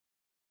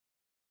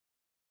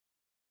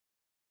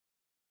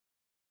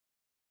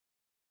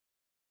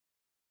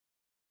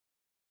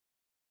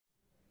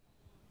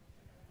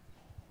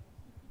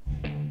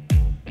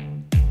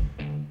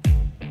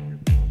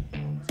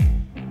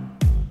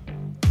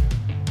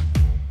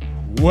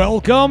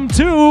Welcome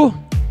to...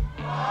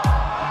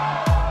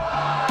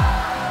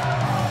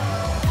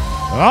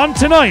 On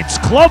tonight's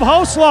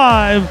Clubhouse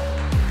Live,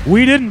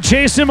 we didn't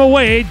chase him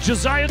away.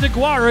 Josiah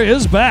Deguara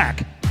is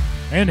back.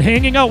 And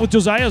hanging out with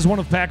Josiah is one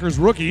of Packers'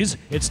 rookies.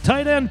 It's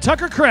tight end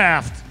Tucker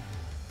Kraft.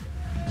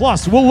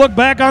 Plus, we'll look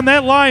back on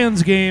that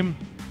Lions game.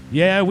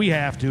 Yeah, we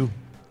have to.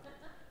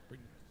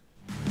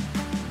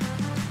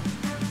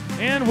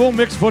 And we'll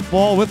mix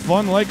football with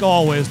fun like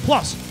always.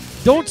 Plus,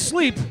 don't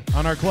sleep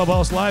on our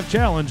Clubhouse Live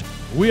challenge.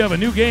 We have a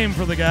new game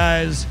for the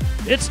guys.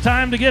 It's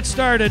time to get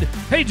started.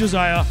 Hey,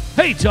 Josiah.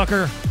 Hey,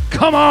 Tucker.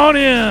 Come on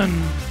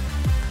in.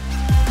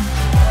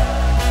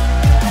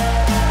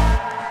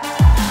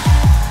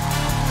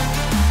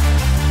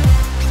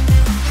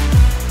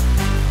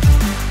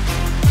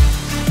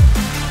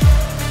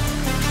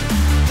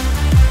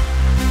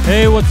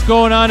 Hey, what's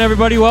going on,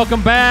 everybody?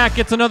 Welcome back.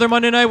 It's another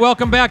Monday night.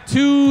 Welcome back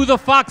to the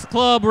Fox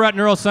Club. We're at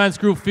Neuroscience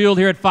Group Field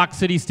here at Fox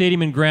City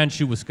Stadium in Grand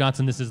Chute,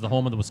 Wisconsin. This is the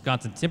home of the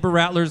Wisconsin Timber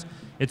Rattlers.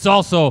 It's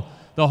also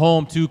the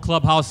home to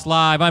Clubhouse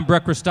Live. I'm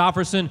Brett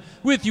Christopherson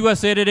with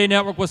USA Today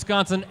Network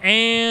Wisconsin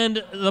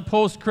and the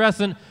Post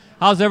Crescent.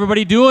 How's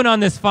everybody doing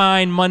on this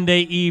fine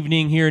Monday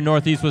evening here in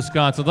Northeast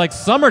Wisconsin? It's like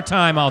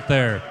summertime out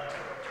there. It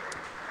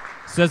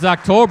says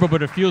October,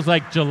 but it feels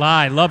like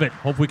July. Love it.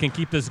 Hope we can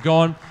keep this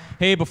going.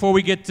 Hey, before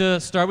we get to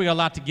start, we got a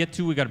lot to get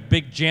to. We got a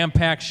big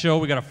jam-packed show.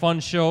 We got a fun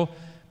show.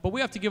 But we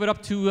have to give it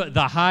up to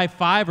the High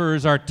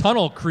Fivers, our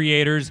tunnel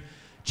creators.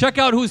 Check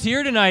out who's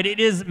here tonight. It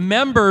is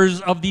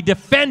members of the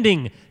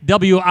defending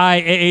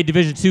WIAA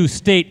Division II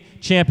State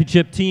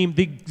Championship team.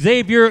 The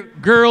Xavier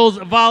Girls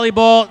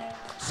Volleyball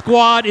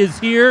Squad is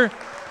here.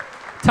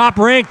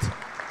 Top-ranked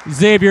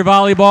Xavier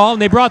Volleyball.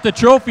 And they brought the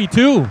trophy,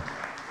 too.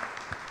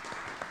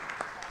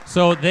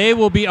 So they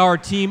will be our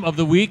team of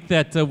the week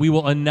that we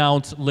will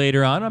announce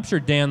later on. I'm sure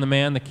Dan the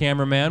man, the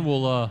cameraman,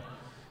 will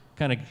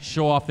kind of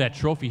show off that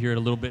trophy here in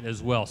a little bit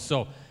as well.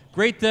 So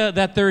great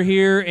that they're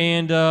here,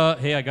 and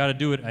hey, I got to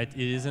do it. It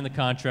is in the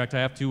contract. I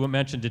have to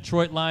mention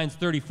Detroit Lions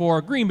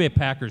 34, Green Bay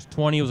Packers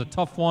 20. It was a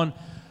tough one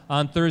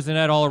on Thursday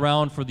night all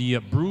around for the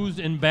bruised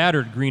and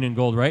battered green and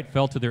gold, right?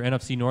 Fell to their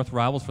NFC North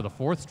rivals for the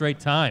fourth straight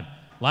time.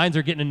 Lions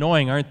are getting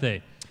annoying, aren't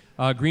they?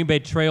 Green Bay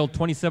trailed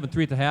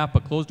 27-3 at the half,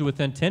 but closed to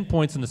within 10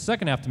 points in the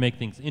second half to make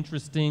things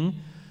interesting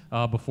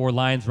before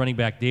Lions running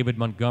back David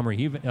Montgomery.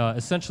 He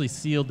essentially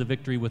sealed the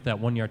victory with that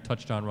one-yard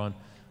touchdown run.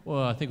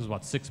 Well, I think it was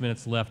about 6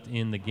 minutes left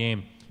in the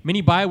game.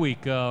 Mini bye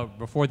week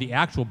before the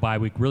actual bye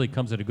week really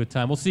comes at a good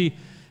time. We'll see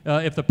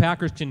if the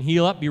Packers can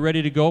heal up, be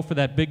ready to go for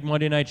that big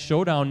Monday night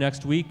showdown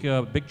next week.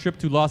 Big trip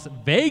to Las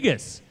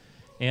Vegas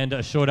and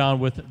a showdown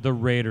with the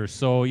Raiders.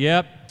 So,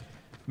 yep,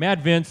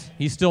 Mad Vince,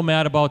 he's still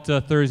mad about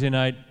Thursday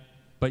night.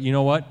 But you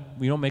know what?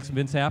 We don't make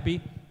Vince happy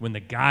when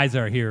the guys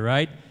are here,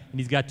 right? And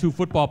he's got two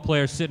football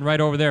players sitting right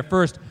over there.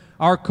 First,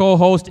 our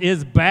co-host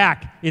is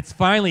back. It's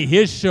finally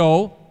his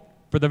show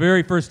for the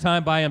very first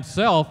time by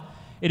himself.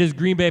 It is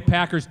Green Bay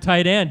Packers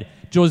tight end.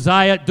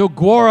 Josiah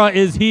Deguara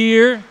is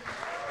here.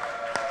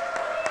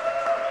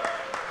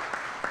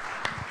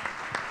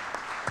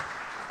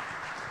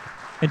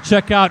 And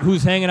check out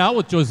who's hanging out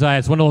with Josiah.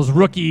 It's one of those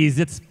rookies.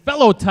 It's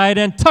fellow tight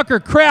end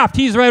Tucker Kraft.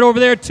 He's right over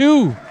there,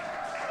 too.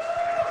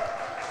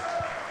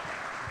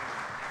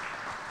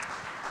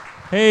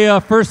 Hey,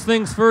 first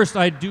things first,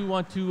 I do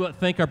want to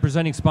thank our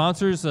presenting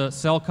sponsors,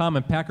 Cellcom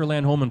and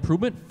Packerland Home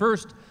Improvement.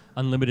 First,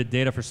 unlimited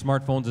data for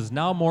smartphones is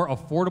now more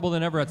affordable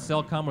than ever at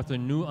Cellcom with their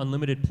new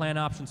unlimited plan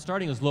option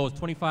starting as low as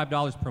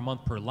 $25 per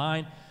month per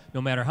line.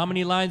 No matter how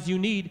many lines you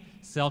need,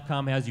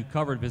 Cellcom has you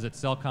covered. Visit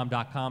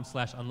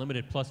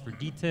cellcom.com/unlimited+ for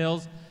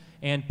details.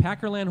 And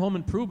Packerland Home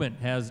Improvement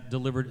has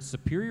delivered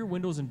superior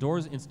windows and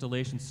doors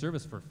installation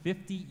service for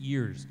 50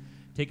 years.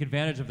 Take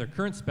advantage of their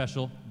current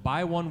special,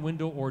 buy one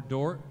window or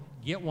door,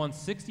 get one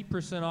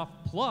 60% off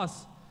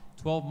plus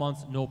 12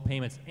 months no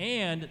payments.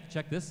 And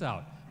check this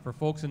out. For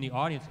folks in the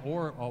audience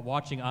or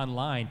watching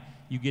online,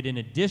 you get an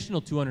additional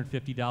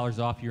 $250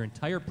 off your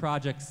entire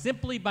project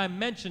simply by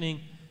mentioning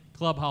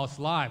Clubhouse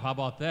Live. How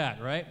about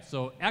that, right?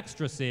 So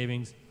extra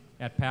savings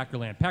at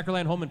Packerland.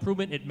 Packerland Home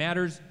Improvement, it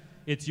matters.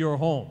 It's your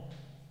home.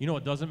 You know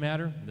what doesn't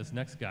matter? This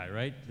next guy,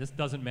 right? This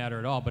doesn't matter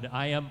at all, but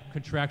I am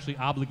contractually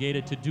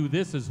obligated to do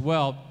this as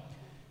well.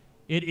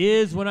 It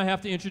is, when I have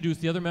to introduce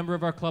the other member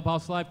of our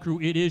Clubhouse Live crew,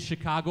 it is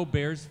Chicago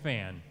Bears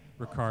fan,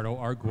 Ricardo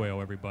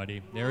Arguello,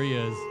 everybody. There he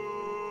is.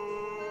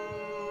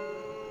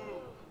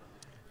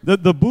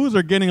 The boos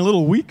are getting a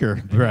little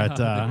weaker, Brett.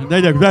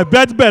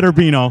 That's better,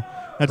 Bino.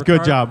 That's Ricardo,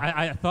 good job.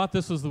 I thought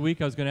this was the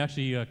week I was going to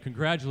actually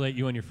congratulate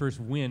you on your first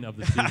win of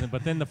the season,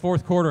 but then the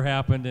fourth quarter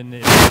happened and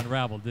it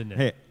unraveled, didn't it?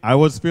 Hey, I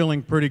was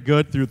feeling pretty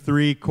good through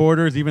 3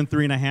 quarters, even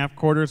 3.5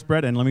 quarters,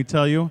 Brett, and let me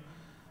tell you,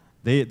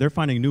 They're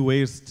finding new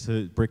ways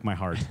to break my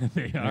heart.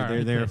 They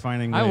are. They're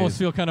finding ways. I almost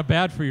feel kind of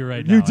bad for you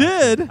right now. You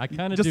did? I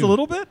kind of do. Just a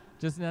little bit?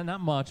 Just not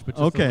much, but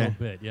just a little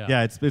bit, yeah.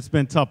 Yeah, it's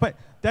been tough. But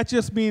that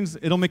just means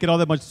it'll make it all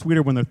that much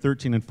sweeter when they're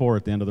 13-4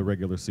 at the end of the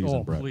regular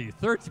season, Brett. Oh, please.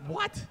 13,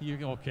 what?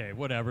 Okay,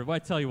 whatever. But I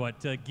tell you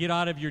what, get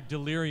out of your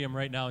delirium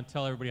right now and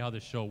tell everybody how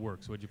this show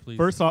works, would you please?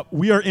 First off,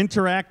 we are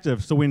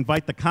interactive, so we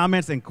invite the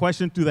comments and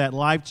questions through that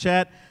live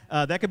chat.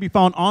 That can be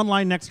found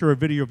online next to our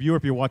video viewer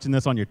if you're watching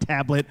this on your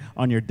tablet,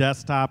 on your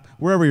desktop,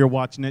 wherever you're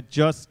watching it.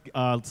 Just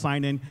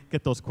sign in,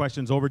 get those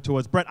questions over to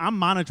us. Brett, I'm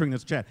monitoring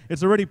this chat.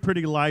 It's already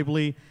pretty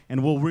lively,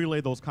 and we'll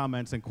relay those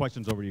comments and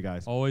questions over to you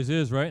guys. Always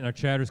is, right? And our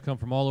chatters come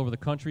from all over the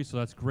country, so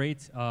that's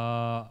great.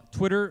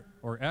 Twitter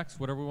or X,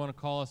 whatever we want to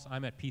call us,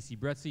 I'm at PC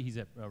Bretzi. He's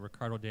at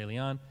Ricardo De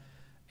Leon.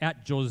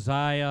 At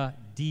Josiah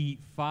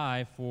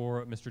D5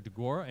 for Mr.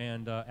 Deguara,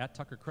 and at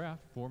Tucker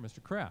Kraft for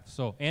Mr. Kraft.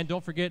 So, and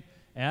don't forget,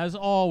 as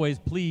always,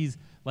 please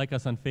like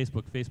us on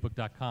Facebook,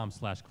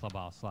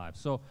 facebook.com/Clubhouse Live.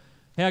 So,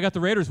 hey, I got the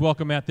Raiders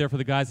welcome mat there for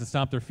the guys that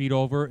stomp their feet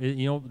over.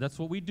 That's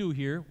what we do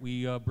here.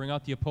 We bring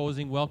out the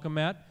opposing welcome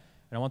mat,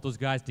 and I want those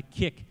guys to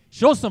kick,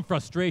 show some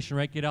frustration,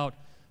 right? Get out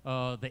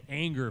the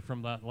anger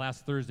from the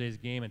last Thursday's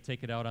game and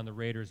take it out on the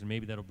Raiders, and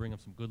maybe that'll bring them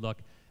some good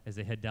luck as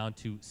they head down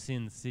to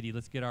Sin City.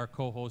 Let's get our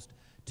co-host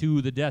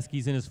to the desk.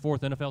 He's in his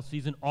 4th NFL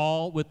season,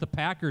 all with the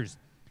Packers.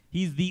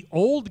 He's the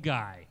old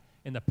guy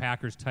in the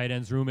Packers tight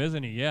ends room,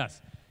 isn't he?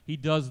 Yes. He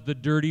does the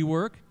dirty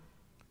work.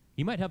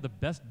 He might have the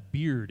best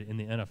beard in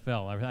the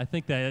NFL. I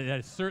think that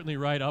is certainly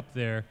right up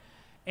there.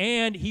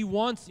 And he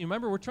once, you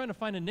remember, we're trying to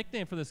find a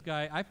nickname for this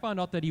guy. I found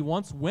out that he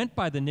once went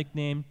by the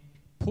nickname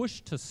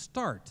Push to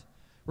Start.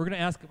 We're going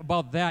to ask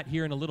about that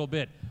here in a little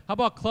bit. How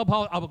about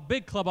Clubhouse, a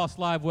big Clubhouse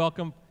Live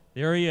welcome?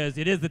 There he is.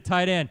 It is the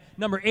tight end,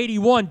 number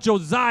 81,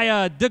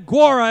 Josiah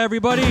Deguara,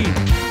 everybody.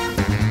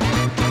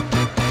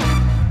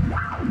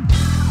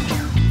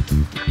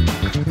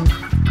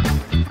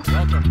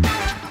 Welcome.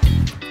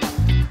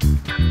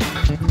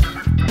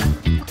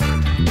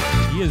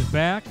 He is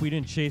back. We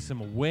didn't chase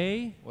him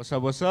away. What's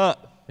up, what's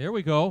up? There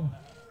we go.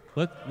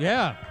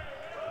 Yeah.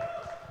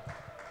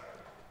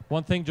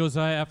 One thing,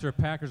 Josiah, after a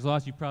Packers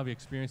loss, you probably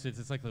experienced it.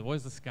 It's like, what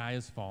is the sky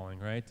is falling,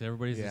 right?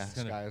 Everybody's just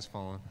kind of, sky is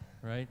falling.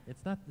 Right?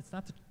 It's not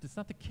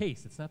the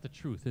case. It's not the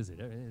truth, is it?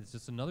 It's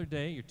just another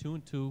day. You're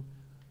 2-2,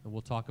 and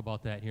we'll talk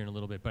about that here in a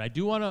little bit. But I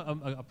do want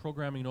a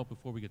programming note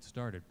before we get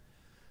started.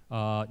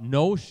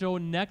 No show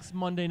next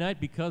Monday night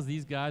because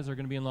these guys are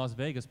going to be in Las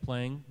Vegas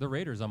playing the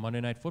Raiders on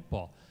Monday Night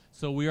Football.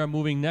 So we are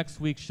moving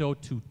next week's show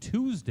to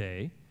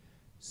Tuesday,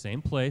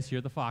 same place here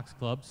at the Fox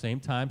Club,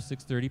 same time,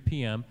 6:30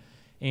 p.m.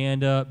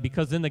 And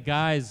because then the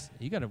guys,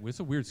 it's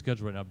a weird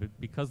schedule right now, but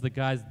because the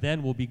guys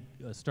then will be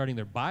starting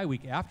their bye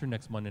week after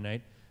next Monday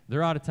night,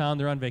 they're out of town,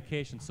 they're on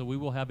vacation, so we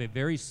will have a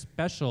very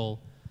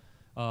special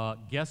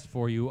guest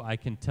for you. I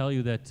can tell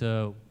you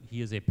that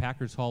he is a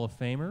Packers Hall of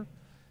Famer.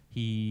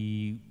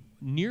 He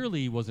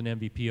nearly was an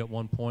MVP at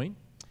one point,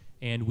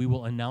 and we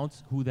will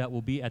announce who that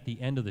will be at the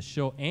end of the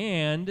show.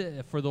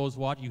 And for those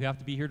watching, you have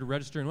to be here to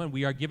register and win.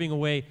 We are giving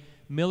away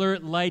Miller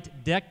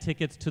Lite deck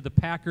tickets to the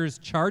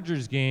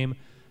Packers-Chargers game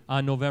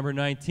on November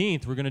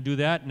 19th. We're going to do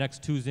that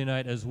next Tuesday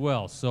night as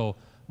well, so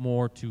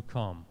more to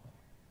come.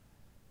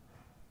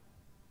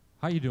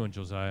 How you doing,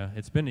 Josiah?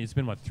 It's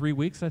been what, 3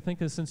 weeks, I think,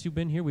 since you've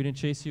been here? We didn't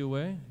chase you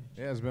away?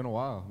 Yeah, it's been a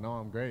while. No,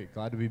 I'm great.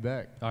 Glad to be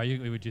back.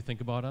 Would you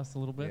think about us a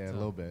little bit? Yeah, a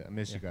little bit. I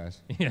miss you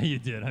guys. Yeah, you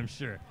did, I'm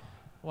sure.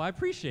 Well, I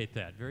appreciate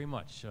that very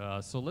much.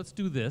 So let's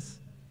do this.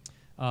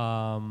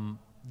 The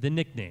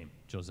nickname,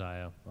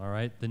 Josiah, all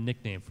right? The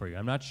nickname for you.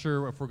 I'm not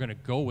sure if we're going to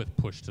go with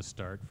Push to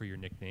Start for your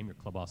nickname, your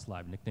Clubhouse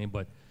Live nickname,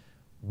 but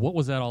what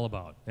was that all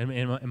about?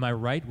 Am I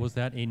right? Was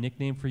that a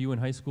nickname for you in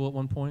high school at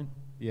one point?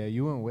 Yeah,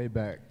 you went way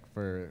back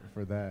for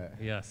that.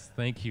 Yes,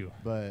 thank you.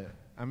 But,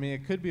 I mean,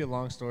 it could be a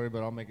long story,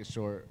 but I'll make it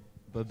short.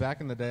 But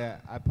back in the day,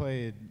 I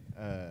played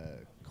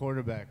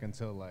quarterback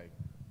until, like,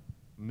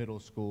 middle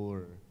school.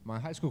 Or my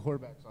high school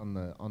quarterback's on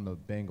the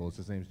Bengals.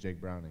 His name's Jake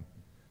Browning.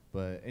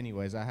 But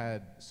anyways, I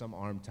had some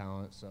arm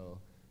talent, so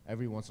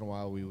every once in a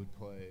while we would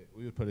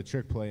put a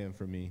trick play in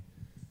for me.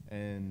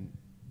 And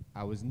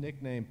I was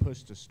nicknamed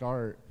Push to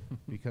Start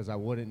because I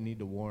wouldn't need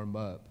to warm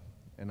up.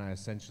 And I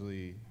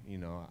essentially,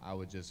 I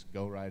would just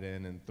go right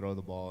in and throw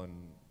the ball in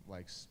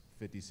like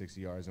 50,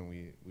 60 yards, and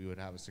we would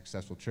have a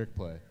successful trick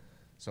play.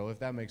 So if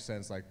that makes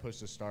sense, like Push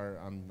to Start,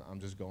 I'm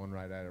just going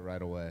right at it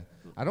right away.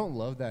 I don't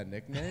love that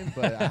nickname,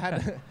 but I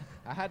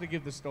had to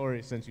give the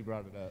story since you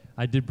brought it up.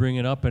 I did bring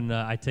it up, and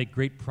I take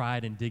great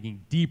pride in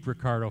digging deep,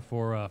 Ricardo,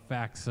 for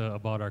facts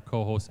about our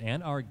co-hosts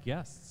and our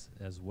guests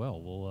as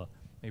well. We'll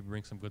maybe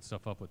bring some good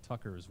stuff up with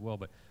Tucker as well.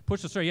 But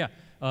Push to Start,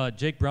 yeah.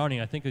 Jake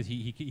Browning, I think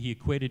he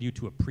equated you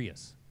to a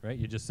Prius, right?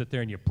 You just sit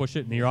there and you push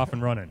it, and you're off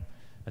and running.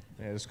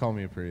 Yeah, just call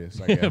me a Prius,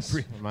 I guess.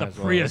 The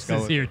Prius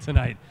is here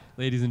tonight,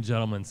 ladies and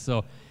gentlemen.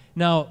 So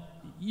now,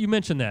 you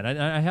mentioned that.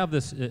 I have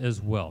this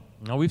as well.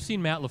 Now, we've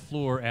seen Matt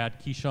LaFleur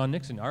at Keyshawn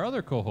Nixon, our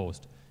other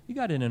co-host. He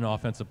got in an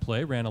offensive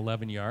play, ran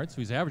 11 yards,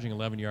 so he's averaging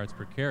 11 yards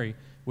per carry,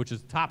 which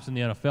is tops in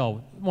the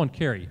NFL. One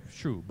carry,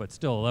 true, but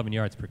still 11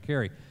 yards per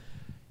carry.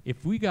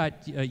 If we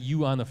got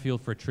you on the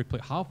field for a trick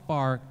play, how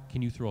far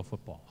can you throw a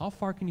football? How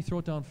far can you throw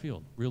it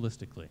downfield,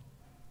 realistically?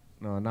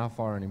 No, not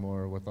far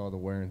anymore with all the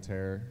wear and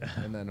tear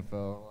in the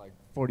NFL, like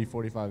 40,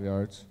 45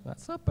 yards.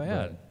 That's not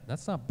bad.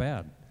 That's not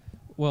bad.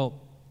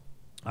 Well,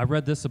 I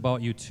read this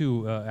about you,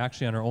 too,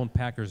 actually on our own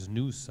Packers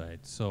news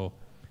site. So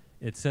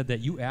it said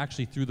that you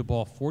actually threw the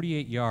ball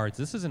 48 yards.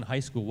 This is in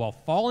high school while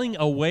falling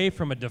away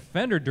from a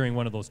defender during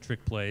one of those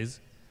trick plays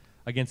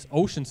against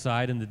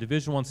Oceanside in the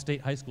Division I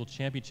State High School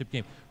Championship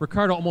game.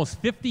 Ricardo,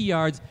 almost 50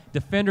 yards,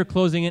 defender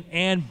closing in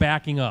and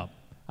backing up.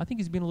 I think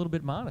he's being a little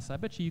bit modest. I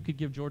bet you could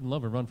give Jordan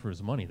Love a run for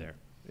his money there.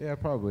 Yeah,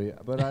 probably.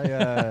 But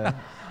I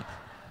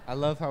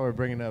love how we're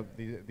bringing up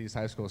these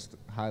high school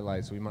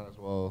highlights. We might as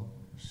well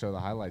show the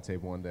highlight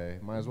tape one day.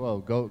 Might as well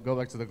go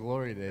back to the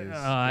glory days.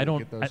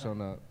 Get those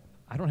shown up.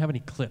 I don't have any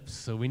clips,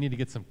 so we need to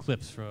get some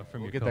clips from your coach.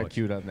 We'll get that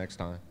queued up next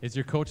time. Is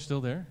your coach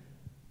still there?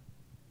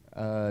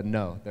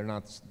 No, they're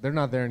not. They're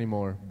not there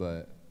anymore.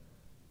 But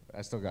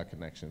I still got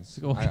connections.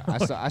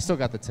 I still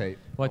got the tape.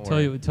 Well,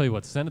 I tell you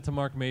what. Send it to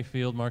Mark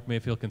Mayfield. Mark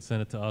Mayfield can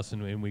send it to us,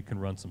 and we can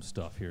run some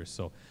stuff here.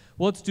 So,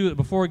 well, let's do it.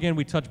 Before again,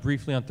 we touch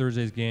briefly on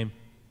Thursday's game.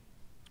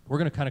 We're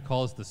going to kind of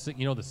call this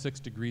the 6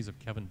 degrees of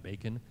Kevin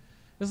Bacon.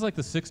 This is like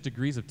the 6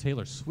 degrees of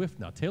Taylor Swift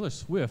now. Taylor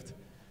Swift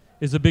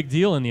is a big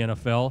deal in the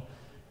NFL.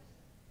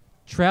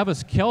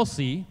 Travis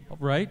Kelce,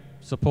 right?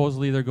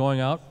 Supposedly they're going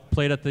out.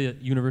 Played at the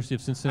University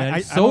of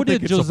Cincinnati. So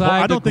did Josiah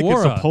Deguara. I don't think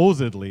it's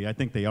supposedly. I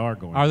think they are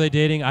going. Are they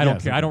dating? I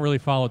don't care. I don't really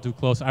follow it too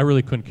close. I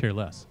really couldn't care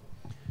less.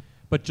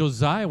 But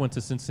Josiah went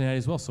to Cincinnati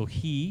as well, so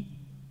he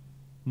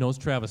knows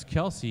Travis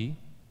Kelce,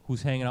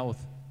 who's hanging out with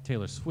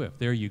Taylor Swift.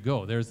 There you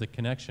go. There's the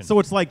connection. So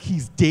it's like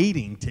he's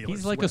dating Taylor Swift.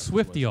 He's like a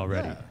Swiftie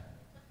already.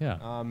 Yeah.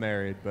 I'm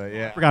married, but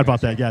yeah. Forgot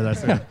about that. Yeah,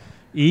 that's it.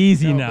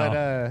 Easy now.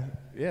 But,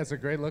 yeah, it's a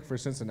great look for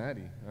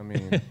Cincinnati. I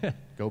mean,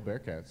 go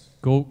Bearcats.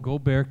 Go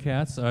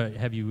Bearcats.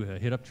 Have you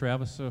hit up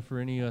Travis for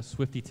any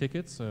Swiftie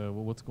tickets?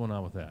 What's going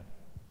on with that?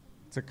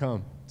 To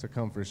come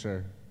for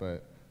sure.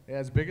 But yeah,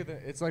 it's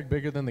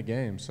bigger than the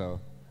game.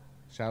 So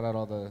shout out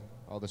all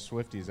the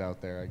Swifties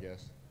out there, I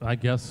guess. I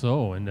guess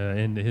so.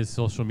 And his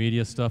social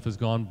media stuff has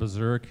gone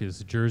berserk.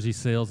 His jersey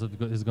sales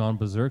has gone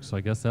berserk. So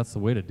I guess that's the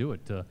way to do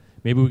it.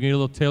 Maybe we can get a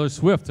little Taylor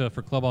Swift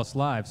for Clubhouse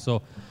Live.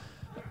 So.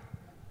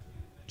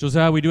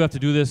 Josiah, we do have to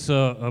do this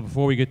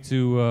before we get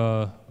to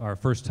our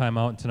first time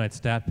out in tonight's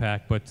stat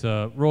pack. But,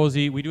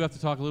 Rosie, we do have to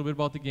talk a little bit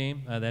about the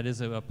game. That is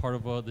a part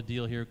of the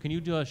deal here. Can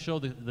you show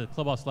the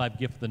Clubhouse Live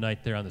gift of the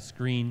night there on the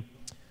screen?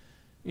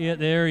 Yeah,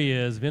 there he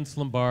is, Vince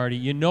Lombardi.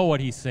 You know what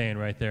he's saying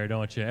right there,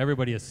 don't you?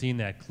 Everybody has seen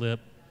that clip.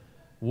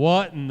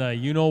 What in the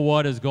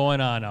you-know-what is going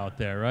on out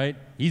there, right?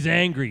 He's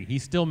angry.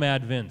 He's still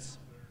mad Vince.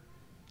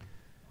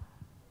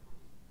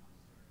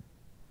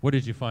 What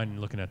did you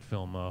find looking at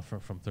film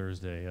from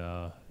Thursday?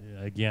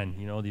 Again,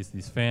 you know,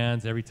 these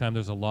fans, every time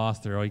there's a loss,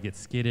 they always get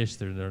skittish.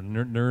 They're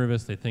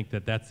nervous. They think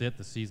that that's it,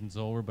 the season's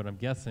over. But I'm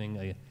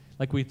guessing,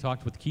 like we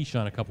talked with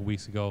Keyshawn a couple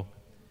weeks ago,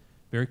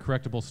 very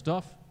correctable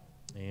stuff.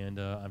 And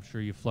I'm sure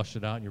you flushed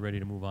it out and you're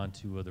ready to move on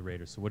to the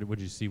Raiders. So what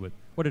did you see? What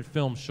did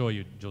film show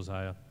you,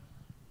 Josiah?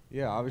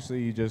 Yeah,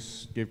 obviously you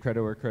just give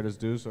credit where credit's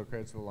due. So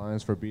credit to the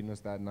Lions for beating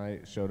us that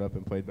night. Showed up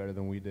and played better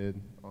than we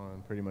did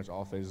on pretty much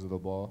all phases of the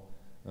ball.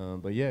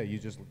 But yeah,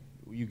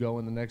 you go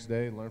in the next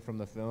day, learn from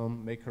the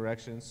film, make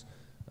corrections.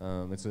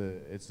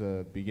 It's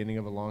a beginning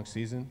of a long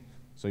season,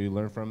 so you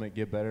learn from it,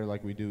 get better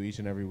like we do each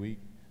and every week,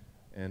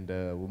 and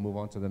we'll move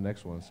on to the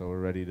next one. So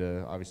we're ready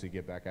to obviously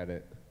get back at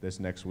it this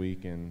next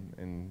week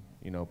and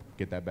you know,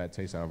 get that bad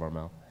taste out of our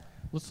mouth.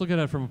 Let's look at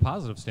it from a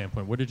positive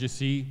standpoint. What did you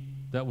see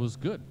that was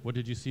good? What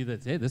did you see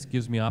that, hey, this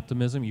gives me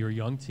optimism? You're a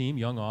young team,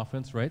 young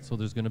offense, right? So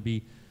there's going to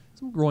be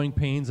some growing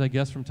pains, I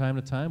guess, from time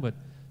to time, but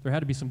there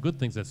had to be some good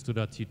things that stood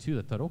out to you too.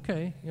 That thought,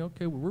 okay,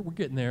 we're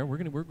getting there. We're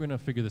gonna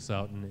figure this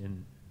out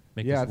and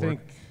make this work.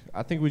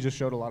 I think we just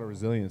showed a lot of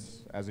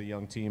resilience as a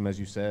young team, as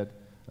you said.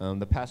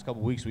 The past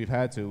couple weeks we've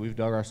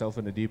dug ourselves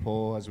in a deep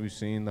hole, as we've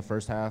seen. The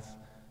first half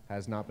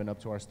has not been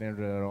up to our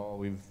standard at all.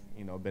 We've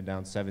been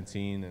down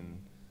 17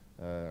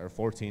 or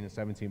 14 and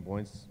 17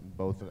 points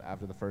both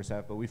after the first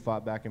half, but we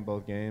fought back in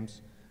both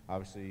games.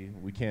 Obviously,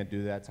 we can't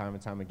do that time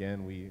and time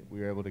again. We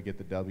were able to get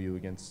the W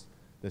against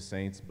the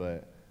Saints,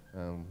 but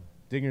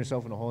digging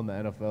yourself in a hole in the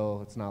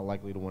NFL, it's not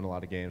likely to win a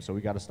lot of games, so we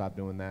got to stop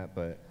doing that.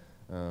 But,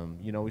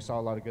 we saw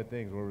a lot of good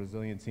things. We're a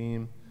resilient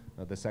team.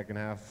 The second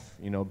half,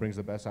 brings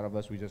the best out of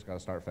us. We just got to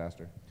start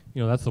faster.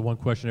 That's the one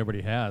question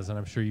everybody has, and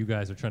I'm sure you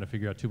guys are trying to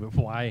figure out too, but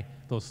why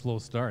those slow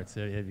starts?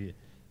 Have you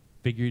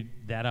figured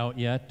that out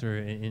yet, or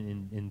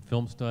in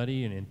film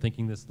study and in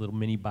thinking this little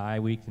mini bye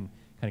week and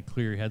kind of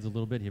clear your heads a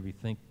little bit? Have you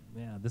think,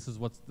 yeah, this is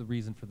what's the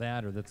reason for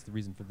that, or that's the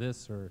reason for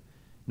this, or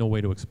no way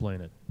to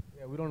explain it?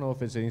 Yeah, we don't know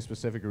if it's any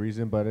specific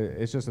reason, but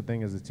it's just a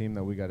thing as a team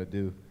that we got to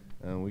do.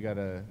 We got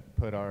to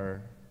put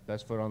our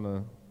best foot on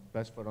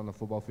the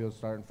football field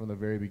starting from the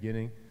very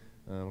beginning,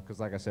 because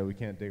like I said, we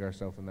can't dig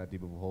ourselves in that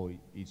deep of a hole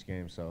each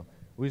game. So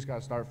we just got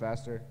to start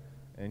faster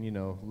and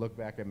look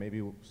back at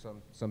maybe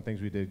some things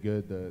we did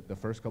good the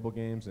first couple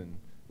games and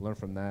learn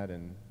from that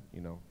and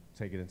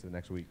take it into the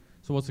next week.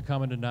 So what's the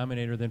common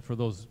denominator then for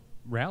those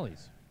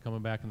rallies?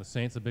 Coming back in the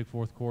Saints, a big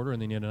fourth quarter,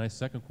 and then you had a nice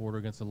second quarter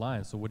against the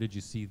Lions. So what did you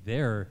see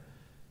there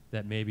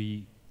that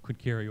maybe could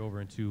carry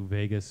over into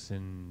Vegas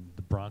and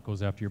the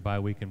Broncos after your bye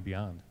week and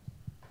beyond.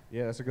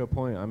 Yeah, that's a good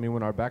point. I mean,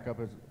 when our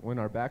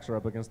backs are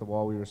up against the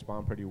wall, we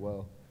respond pretty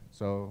well.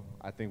 So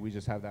I think we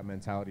just have that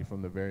mentality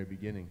from the very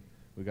beginning.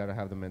 We got to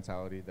have the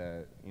mentality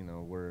that, you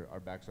know, our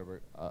backs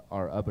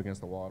are up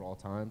against the wall at all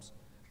times,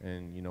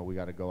 and, you know, we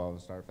got to go out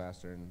and start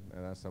faster, and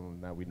that's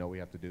something that we know we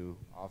have to do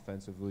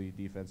offensively,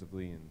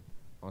 defensively, and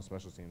on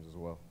special teams as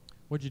well.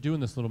 What'd you do in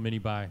this little mini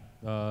bye?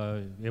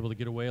 Able to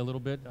get away a little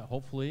bit,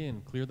 hopefully,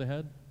 and clear the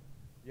head?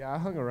 Yeah, I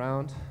hung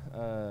around.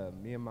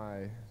 Me and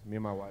my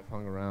wife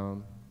hung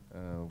around.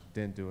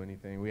 Didn't do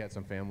anything. We had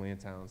some family in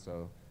town,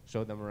 so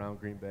showed them around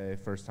Green Bay,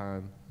 first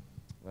time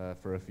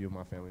for a few of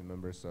my family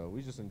members. So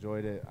we just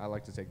enjoyed it. I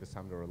like to take this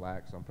time to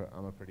relax.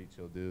 I'm a pretty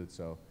chill dude,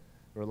 so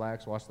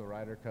relax, watch the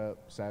Ryder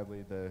Cup.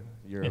 Sadly, the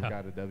Europe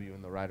got a W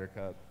in the Ryder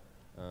Cup,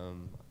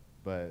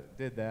 but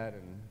did that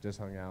and just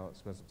hung out,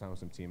 spent some time with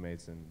some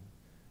teammates, and,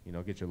 you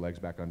know, get your legs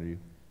back under you.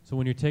 So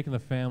when you're taking the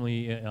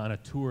family on a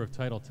tour of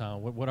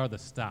Titletown, what are the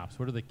stops?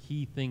 What are the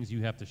key things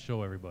you have to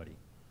show everybody?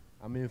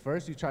 I mean,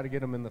 first you try to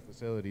get them in the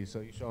facility. So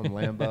you show them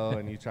Lambeau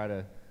and you try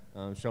to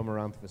show them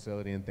around the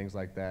facility and things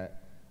like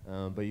that.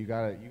 But you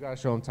gotta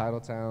show them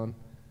Titletown.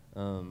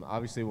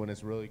 Obviously, when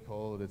it's really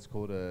cold, it's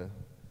cool to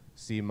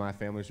see my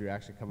family's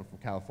reaction coming from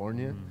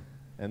California.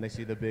 And they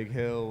see the big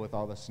hill with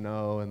all the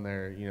snow, and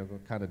they're, you know,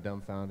 kind of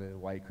dumbfounded,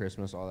 white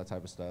Christmas, all that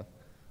type of stuff.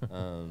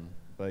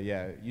 But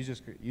yeah, you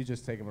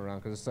just take them around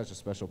because it's such a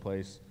special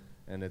place,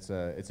 and it's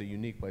a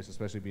unique place,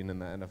 especially being in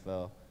the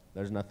NFL.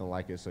 There's nothing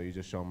like it, so you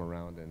just show them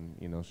around and,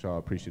 you know, show how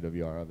appreciative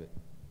you are of it.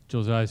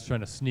 Josiah's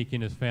trying to sneak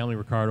in his family,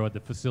 Ricardo, at the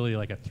facility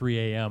like at 3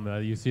 a.m.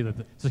 You see the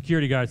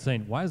security guard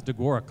saying, why is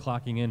Deguara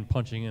clocking in,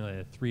 punching in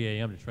at 3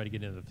 a.m. to try to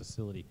get into the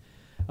facility?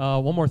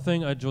 One more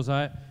thing,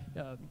 Josiah,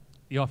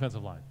 the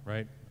offensive line,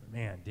 right?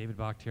 Man, David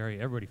Bakhtiari,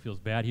 everybody feels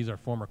bad. He's our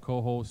former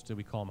co-host.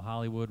 We call him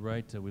Hollywood,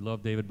 right? We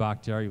love David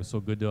Bakhtiari. He was so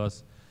good to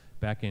us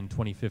back in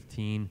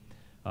 2015.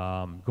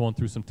 Going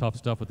through some tough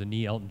stuff with the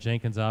knee. Elton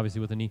Jenkins, obviously,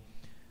 with the knee.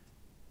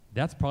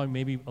 That's probably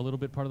maybe a little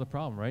bit part of the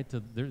problem, right?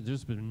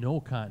 There's been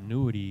no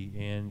continuity,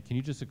 and can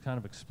you just kind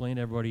of explain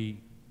to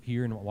everybody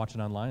here and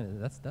watching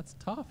online? That's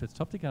tough. It's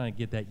tough to kind of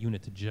get that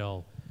unit to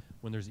gel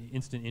when there's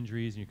instant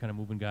injuries and you're kind of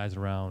moving guys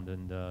around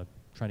and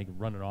trying to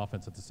run an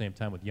offense at the same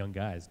time with young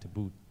guys to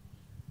boot.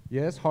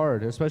 Yeah, it's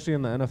hard, especially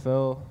in the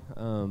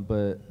NFL.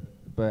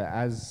 But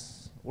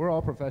as we're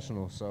all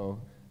professionals, so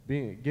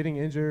getting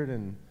injured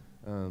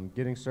and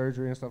getting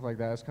surgery and stuff like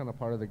that is kind of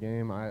part of the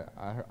game.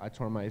 I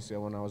tore my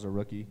ACL when I was a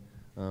rookie.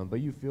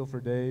 But you feel for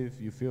Dave,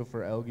 you feel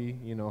for Elgie,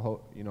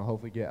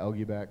 hopefully get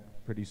Elgie back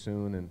pretty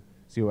soon and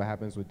see what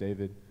happens with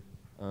David.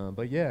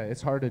 But yeah,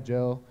 it's hard to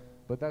gel,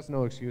 but that's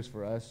no excuse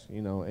for us.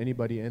 You know,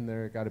 anybody in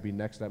there got to be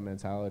next up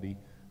mentality.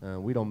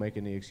 We don't make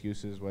any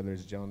excuses, whether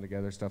it's gelling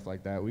together, stuff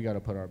like that. We got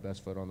to put our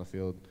best foot on the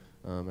field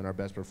and our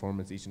best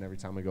performance each and every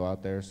time we go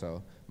out there.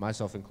 So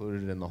myself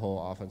included in the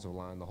whole offensive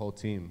line, the whole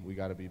team, we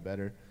got to be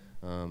better,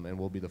 and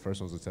we'll be the first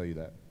ones to tell you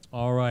that.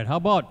 All right, how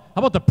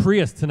about the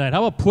Prius tonight?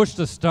 How about push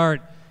to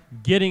start?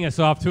 Getting us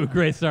off to a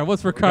great start.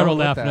 What's Ricardo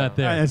laughing at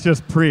there? It's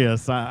just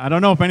Prius. I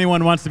don't know if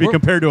anyone wants to be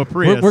compared to a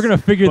Prius. We're going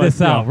to figure this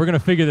out. We're going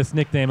to figure this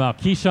nickname out.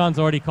 Keyshawn's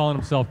already calling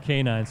himself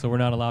K9, so we're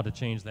not allowed to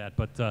change that.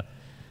 But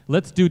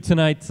let's do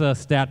tonight's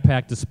stat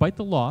pack. Despite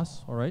the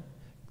loss, all right,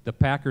 the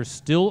Packers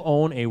still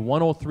own a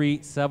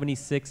 103,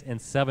 76, and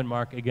 7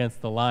 mark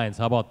against the Lions.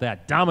 How about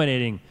that?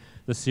 Dominating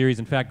the series.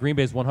 In fact, Green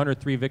Bay's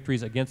 103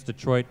 victories against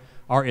Detroit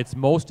are its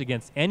most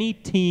against any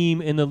team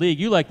in the league.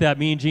 You like that,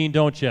 Mean Gene,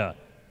 don't you?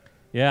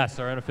 Yes,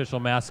 our unofficial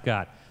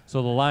mascot.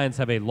 So the Lions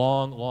have a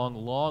long, long,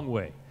 long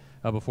way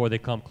before they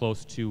come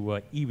close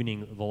to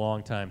evening the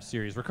long-time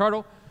series.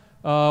 Ricardo,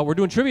 we're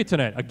doing trivia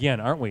tonight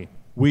again, aren't we?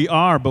 We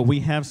are, but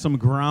we have some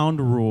ground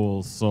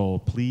rules,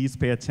 so please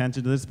pay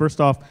attention to this. First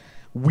off,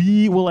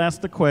 we will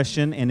ask the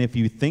question, and if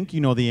you think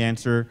you know the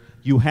answer,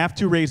 you have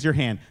to raise your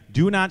hand.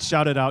 Do not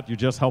shout it out. You're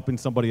just helping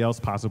somebody else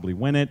possibly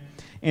win it.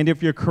 And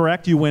if you're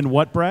correct, you win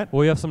what, Brett?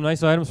 Well, we have some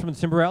nice items from the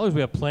Timber Rattlers.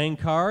 We have playing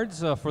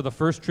cards for the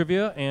first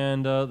trivia,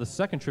 and the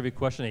second trivia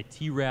question, a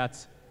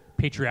T-Rats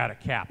patriotic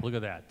cap. Look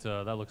at that.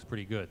 That looks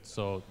pretty good.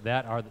 So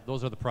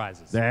those are the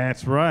prizes.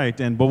 That's right.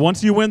 But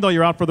once you win, though,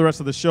 you're out for the rest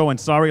of the show. And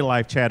sorry,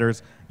 live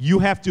chatters, you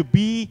have to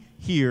be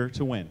here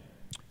to win.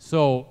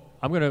 So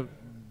I'm going to –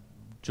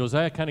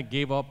 Josiah kind of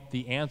gave up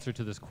the answer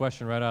to this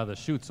question right out of the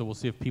chute, so we'll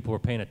see if people were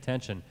paying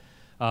attention.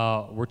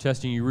 We're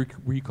testing your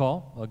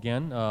recall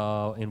again.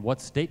 In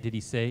what state did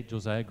he say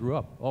Josiah grew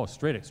up? Oh,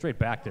 straight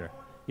back there.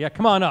 Yeah,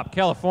 come on up,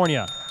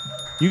 California.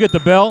 You get the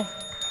bell.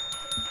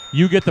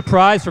 You get the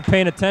prize for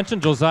paying attention.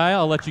 Josiah,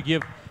 I'll let you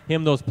give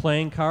him those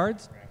playing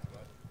cards.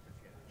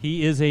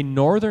 He is a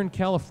Northern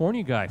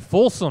California guy.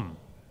 Folsom,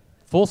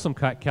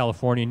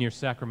 California, near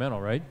Sacramento,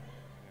 right?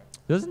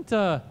 Doesn't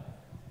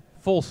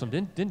Folsom,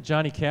 didn't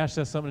Johnny Cash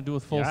have something to do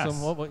with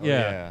Folsom? Yes.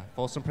 Yeah.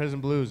 Folsom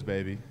Prison Blues,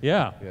 baby.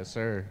 Yeah. Yes,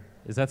 sir.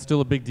 Is that still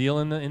a big deal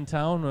in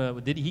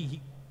town? Did he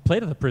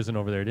played at the prison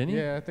over there, didn't he?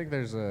 Yeah, I think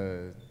there's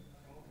a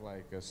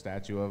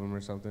statue of him or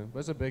something. But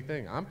it's a big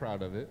thing. I'm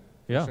proud of it.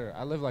 Yeah. Sure.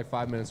 I live like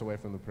 5 minutes away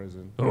from the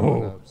prison.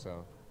 Oh.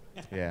 So,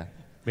 yeah.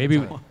 Maybe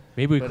we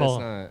But call.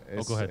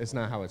 Go ahead. It's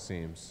not how it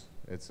seems.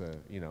 It's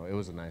it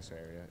was a nice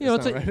area.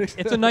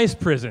 It's a nice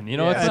prison. You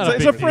know, Yeah. it's not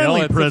It's a a big friendly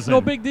deal. It's prison.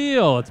 no big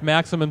deal. It's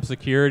maximum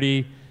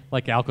security,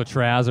 like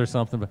Alcatraz or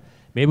something. But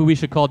maybe we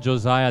should call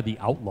Josiah the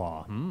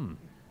outlaw.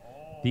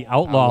 The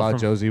outlaw from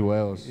Josie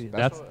Wales.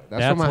 That's what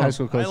my what- high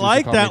school coach I used to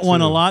like call that me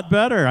one too. a lot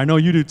better. I know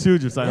you do too,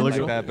 Josiah. I Look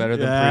like at that better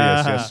than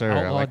Yeah. Prius. Yes, sir. I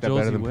Outlaw like that Josie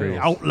better than Wales.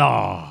 Prius.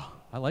 Outlaw.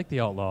 I like the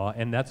outlaw,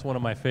 and that's one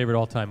of my favorite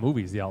all-time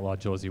movies, The Outlaw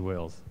Josie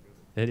Wales.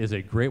 It is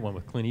a great one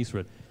with Clint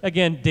Eastwood.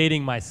 Again,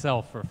 dating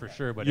myself for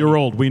sure, but You're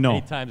old, we know.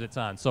 Anytime it's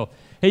on. So,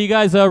 hey, you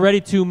guys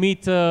ready to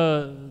meet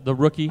the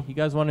rookie? You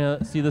guys want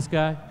to see this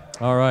guy?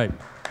 All right.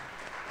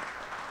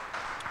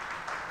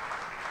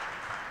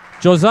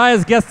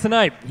 Josiah's guest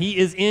tonight, he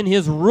is in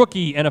his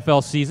rookie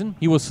NFL season.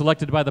 He was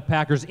selected by the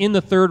Packers in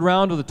the 3rd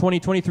round of the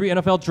 2023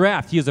 NFL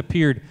Draft. He has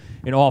appeared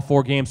in all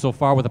 4 games so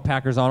far with the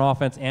Packers on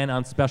offense and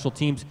on special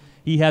teams.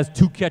 He has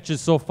 2 catches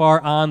so far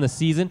on the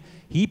season.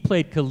 He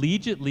played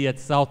collegiately at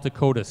South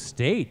Dakota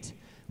State,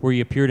 where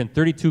he appeared in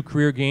 32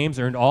 career games,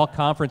 earned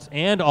All-Conference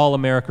and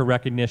All-America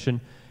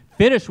recognition,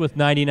 finished with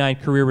 99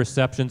 career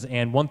receptions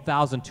and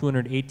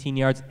 1,218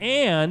 yards,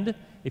 and,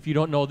 if you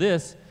don't know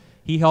this,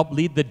 he helped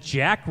lead the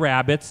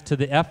Jackrabbits to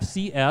the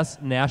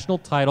FCS national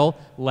title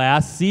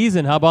last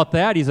season. How about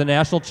that? He's a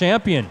national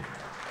champion.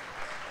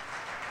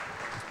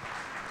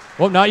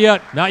 Well, not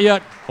yet. Not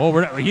yet.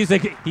 Oh,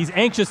 he's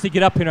anxious to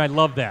get up here, and I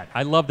love that.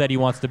 I love that he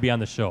wants to be on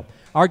the show.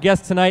 Our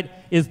guest tonight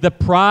is the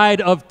pride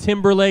of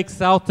Timberlake,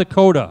 South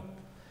Dakota.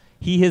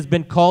 He has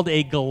been called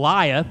a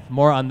Goliath,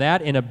 more on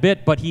that in a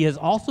bit, but he has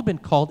also been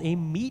called a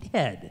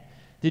meathead.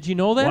 Did you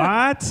know that?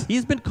 What?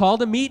 He's been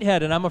called a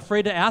meathead, and I'm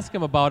afraid to ask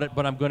him about it,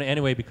 but I'm going to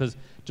anyway because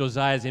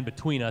Josiah's in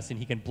between us, and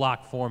he can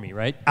block for me,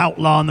 right?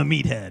 Outlaw on the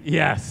meathead.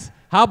 Yes.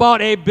 How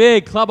about a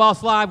big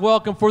Clubhouse Live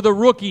welcome for the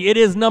rookie? It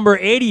is number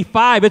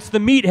 85. It's the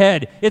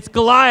meathead. It's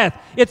Goliath.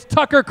 It's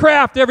Tucker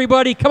Kraft,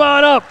 everybody. Come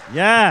on up.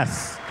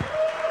 Yes.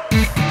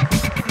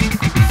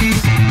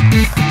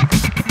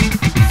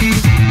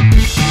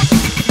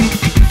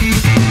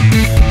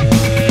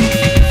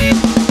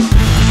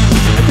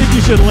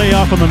 Should lay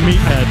off on the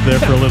meathead there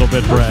for a little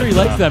bit, I'm Brett. sure he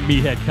likes that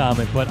meathead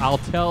comment, but I'll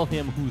tell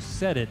him who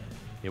said it.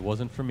 It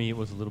wasn't for me. It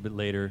was a little bit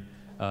later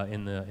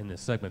in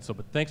this segment. So,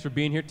 but thanks for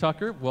being here,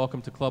 Tucker.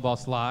 Welcome to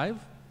Clubhouse Live.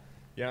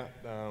 Yeah,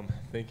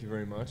 thank you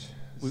very much.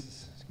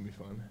 It's going to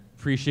be fun.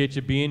 Appreciate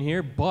you being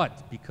here,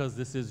 but because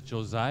this is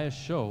Josiah's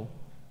show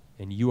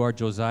and you are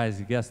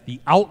Josiah's guest, the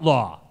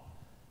outlaw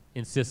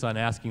insists on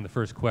asking the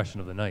first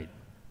question of the night.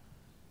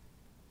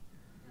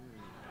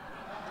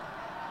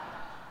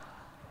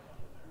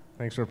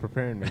 Thanks for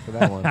preparing me for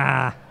that one.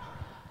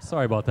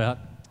 Sorry about that.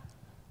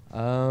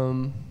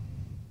 How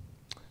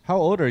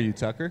old are you,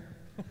 Tucker?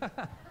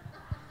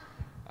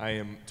 I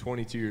am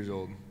 22 years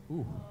old.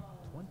 Ooh,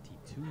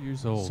 22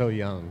 years old. So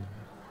young.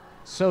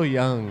 So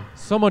young.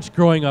 So much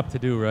growing up to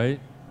do, right?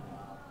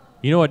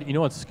 You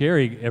know what's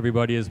scary,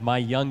 everybody, is my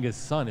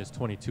youngest son is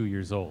 22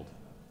 years old.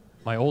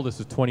 My oldest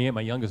is 28, my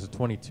youngest is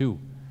 22.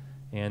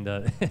 And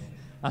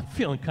I'm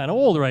feeling kind of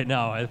old right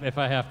now, if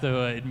I have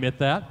to admit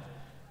that.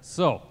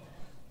 So,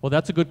 well,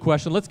 that's a good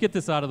question. Let's get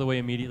this out of the way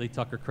immediately,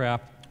 Tucker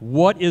Kraft.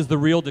 What is the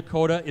real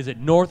Dakota? Is it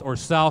north or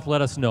south?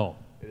 Let us know.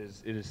 It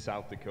is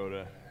South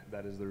Dakota.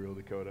 That is the real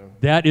Dakota.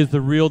 That is the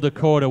real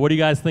Dakota. What do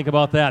you guys think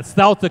about that?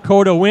 South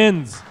Dakota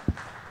wins.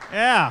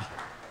 Yeah.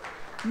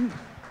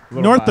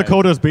 North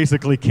Dakota is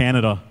basically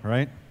Canada,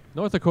 right?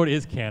 North Dakota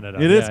is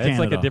Canada. It is It's like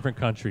Canada. a different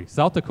country.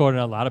 South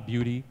Dakota, a lot of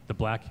beauty. The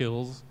Black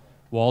Hills,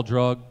 Wall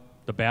Drug,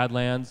 the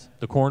Badlands,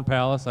 the Corn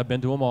Palace. I've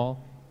been to them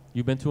all.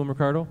 You been to them,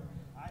 Ricardo?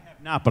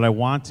 Not, but I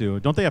want to.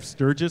 Don't they have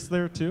Sturgis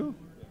there too?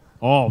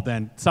 Oh,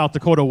 then South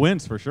Dakota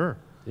wins for sure.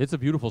 It's a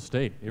beautiful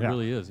state. It Yeah.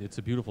 really is. It's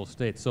a beautiful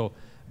state. So,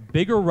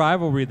 bigger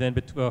rivalry then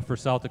for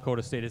South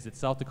Dakota State. Is it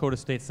South Dakota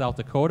State, South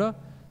Dakota,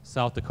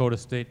 North Dakota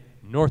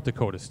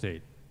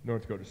State?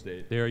 North Dakota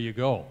State. There you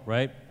go,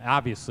 right?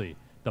 Obviously,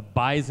 the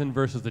Bison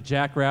versus the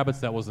Jackrabbits.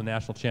 That was the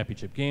national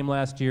championship game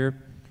last year.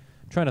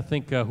 I'm trying to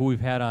think who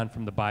we've had on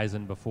from the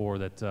Bison before.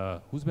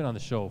 Who's been on the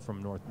show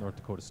from North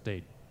Dakota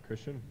State?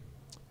 Christian?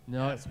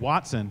 No, It's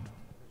Watson.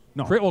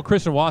 No. Well,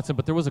 Christian Watson,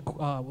 but there was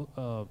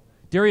a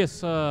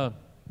Darius. I'll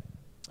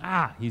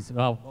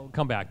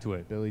come back to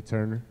it. Billy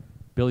Turner.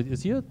 Billy,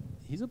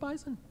 he's a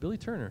Bison? Billy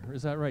Turner,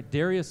 is that right?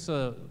 Darius,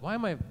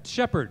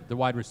 Shepard, the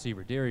wide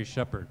receiver, Darius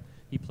Shepard.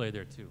 He played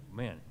there too.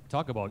 Man,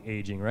 talk about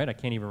aging, right? I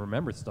can't even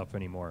remember stuff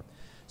anymore.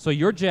 So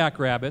your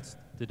Jackrabbits,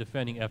 the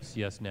defending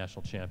FCS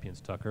national champions,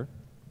 Tucker,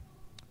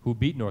 who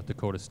beat North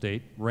Dakota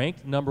State,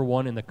 ranked number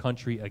 1 in the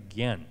country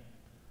again.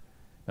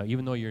 Now,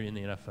 even though you're in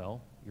the NFL,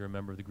 you're a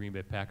member of the Green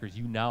Bay Packers,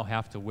 you now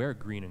have to wear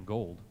green and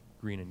gold,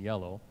 green and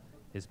yellow,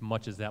 as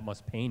much as that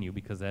must pain you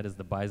because that is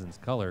the Bison's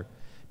color.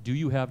 Do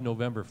you have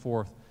November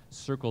 4th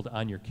circled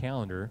on your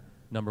calendar,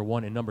 number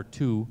 1? And number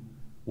 2,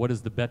 what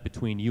is the bet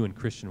between you and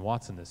Christian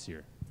Watson this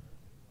year?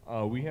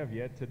 We have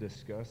yet to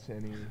discuss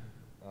any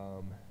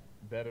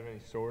bet of any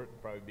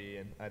sort. Probably be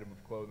an item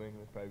of clothing.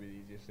 Would probably be the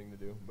easiest thing to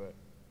do, but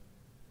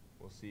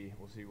we'll see.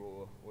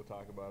 We'll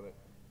talk about it.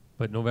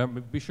 But November,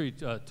 be sure you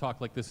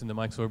talk like this in the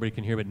mic so everybody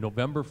can hear. But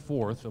November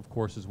 4th, of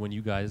course, is when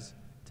you guys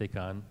take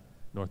on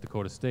North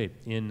Dakota State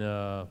in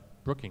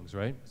Brookings,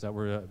 right? Is that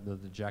where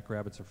the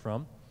Jackrabbits are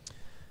from?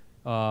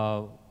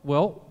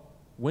 Well,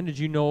 when did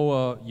you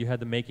know you had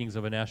the makings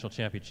of a national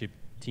championship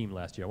team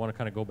last year? I want to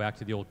kind of go back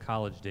to the old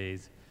college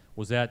days.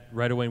 Was that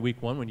right away in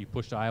week 1 when you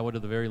pushed Iowa to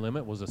the very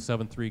limit? Was a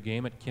 7-3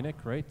 game at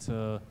Kinnick, right?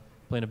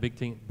 Playing a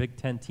Big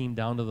Ten team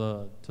down to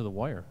the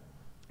wire.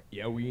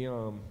 Yeah, we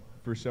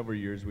for several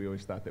years we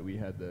always thought that we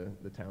had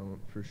the talent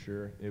for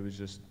sure. It was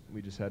just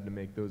we just had to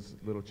make those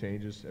little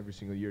changes every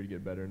single year to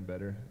get better and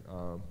better.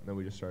 Then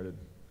we just started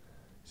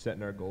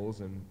setting our goals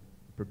and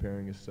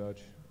preparing as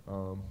such.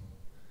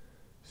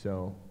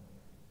 So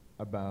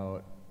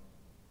about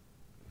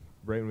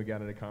right when we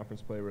got into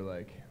conference play, we're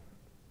like,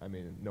 I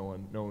mean, no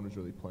one was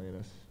really playing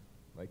us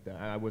like that.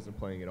 I wasn't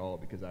playing at all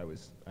because I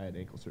had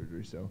ankle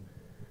surgery. So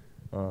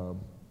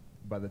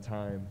by the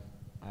time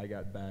I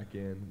got back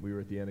in, we were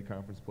at the end of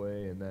conference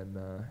play, and then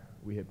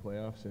we hit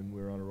playoffs, and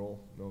we were on a roll.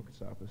 No one could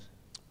stop us.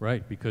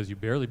 Right, because you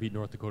barely beat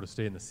North Dakota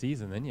State in the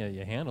season. Then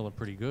you handled them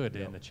pretty good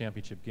in the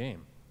championship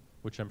game,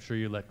 which I'm sure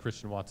you let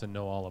Christian Watson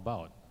know all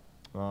about.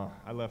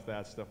 I left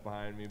that stuff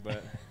behind me,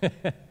 but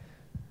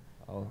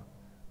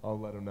I'll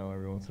let him know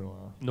every once in a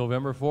while.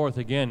 November 4th,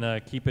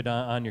 again, keep it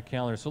on your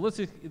calendar. So let's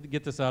just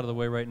get this out of the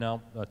way right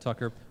now,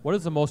 Tucker. What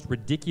is the most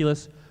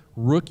ridiculous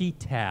rookie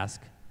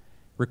task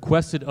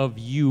requested of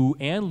you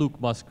and Luke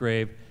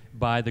Musgrave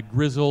by the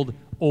grizzled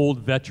old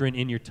veteran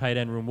in your tight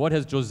end room? What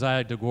has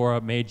Josiah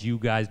Deguara made you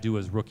guys do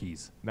as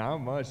rookies? Not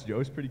much.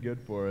 Joe's pretty good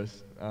for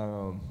us.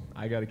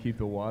 I got to keep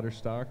the water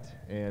stocked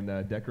and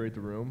decorate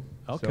the room.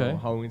 Okay. So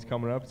Halloween's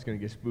coming up. It's going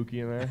to get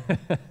spooky in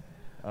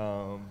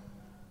there.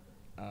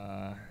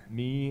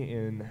 Me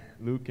and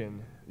Luke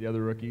and the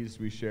other rookies,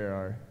 we share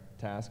our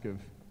task of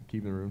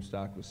keeping the room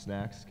stocked with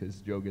snacks because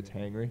Joe gets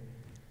hangry.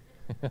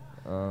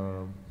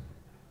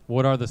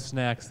 What are the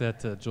snacks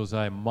that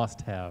Josiah must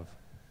have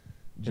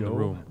in the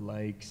room? Joe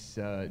likes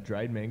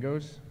dried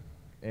mangoes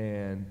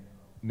and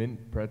mint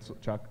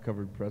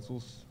chocolate-covered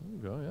pretzels.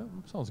 There you go,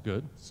 yeah, sounds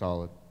good.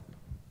 Solid.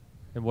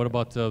 And what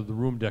about the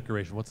room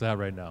decoration? What's that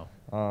right now?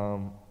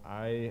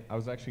 I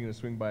was actually going to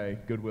swing by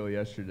Goodwill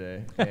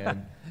yesterday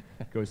and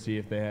go see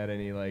if they had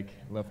any like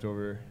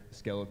leftover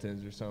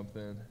skeletons or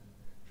something.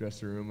 Dress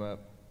the room up,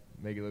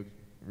 make it look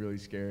really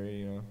scary,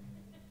 you know.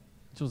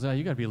 Josiah,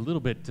 you got to be a little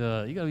bit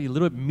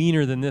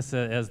meaner than this.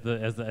 As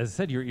I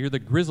said, you're the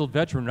grizzled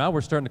veteran. Now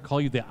we're starting to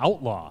call you the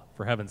outlaw.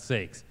 For heaven's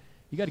sakes,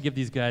 you got to give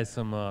these guys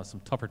some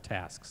tougher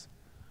tasks.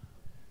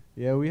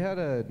 Yeah, we had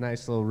a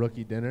nice little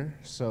rookie dinner,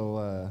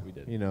 so We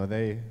did. you know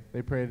they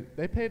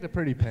paid a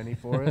pretty penny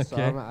for us.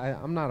 Okay. So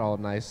I'm not all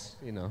nice,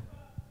 you know.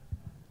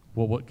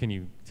 Well, what can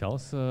you tell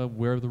us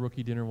where the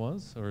rookie dinner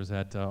was, or is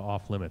that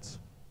off limits?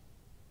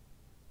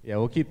 Yeah,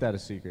 we'll keep that a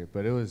secret,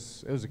 but it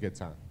was a good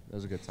time. It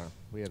was a good time.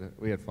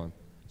 We had fun.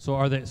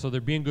 So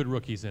they're being good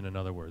rookies in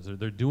other words.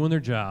 They're doing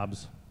their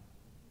jobs.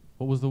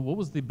 What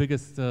was the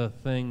biggest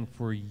thing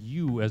for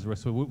you as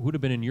so who'd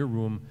have been in your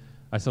room?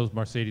 I saw it was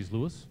Mercedes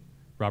Lewis,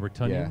 Robert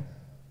Tunyon.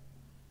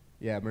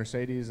 Yeah,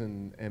 Mercedes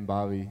and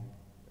Bobby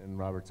and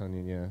Robert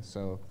Tunyon. Yeah,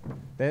 so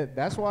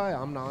that's why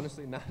I'm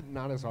honestly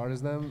not as hard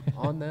as them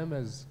on them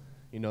as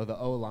the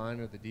O line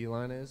or the D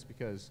line is,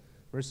 because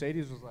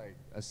Mercedes was like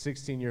a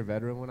 16-year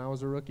veteran when I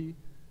was a rookie.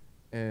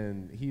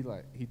 And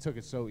he took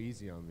it so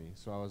easy on me.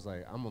 So I was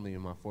like, I'm only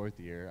in my 4th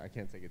year. I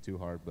can't take it too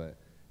hard.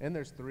 And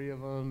there's 3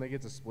 of them. They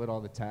get to split all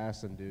the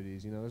tasks and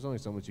duties. There's only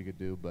so much you could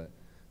do. But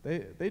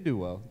they do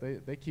well.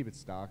 They keep it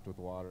stocked with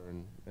water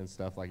and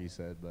stuff, like you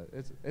said. But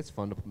it's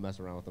fun to mess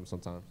around with them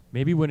sometimes.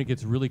 Maybe when it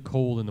gets really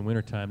cold in the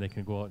wintertime, they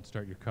can go out and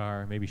start your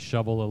car. Maybe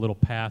shovel a little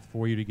path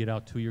for you to get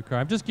out to your car.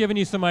 I'm just giving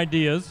you some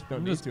ideas.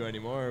 Don't need to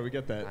anymore. We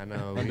got that. I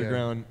know.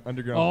 underground.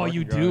 Oh,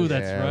 you parking do. garage.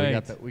 That's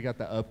Yeah, right. we got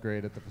the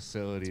upgrade at the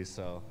facility.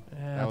 So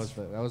Yeah, that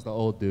was the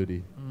old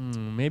duty.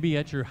 Maybe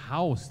at your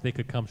house they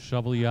could come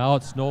shovel you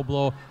out, snow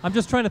blow. I'm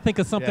just trying to think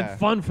of something Yeah.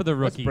 fun for the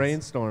Let's rookies.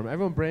 brainstorm.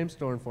 Everyone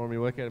brainstorm for me.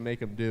 What can I make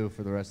them do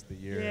for the rest of the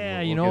year?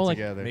 and Yeah, we'll get like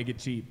together. Make it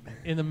cheap.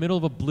 in the middle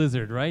of a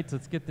blizzard, right?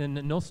 Let's get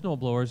no snow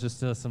blowers, just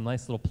some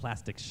nice little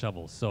plastic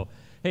shovels. So,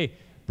 hey,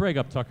 brag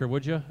up, Tucker,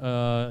 would you?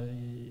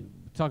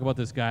 Talk about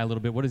this guy a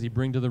little bit. What does he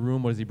bring to the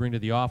room? What does he bring to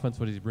the offense?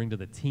 What does he bring to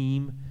the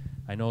team?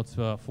 I know it's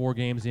 4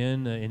 games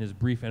in his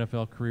brief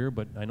NFL career,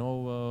 but I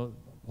know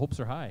hopes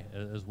are high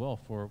as well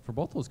for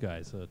both those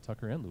guys,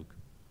 Tucker and Luke.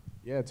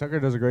 Yeah, Tucker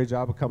does a great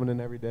job of coming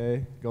in every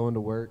day, going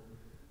to work.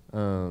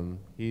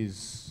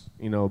 He's,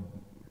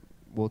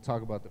 we'll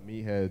talk about the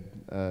meathead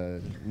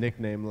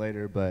nickname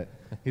later, but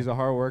he's a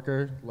hard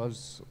worker,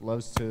 loves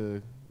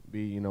to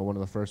be, one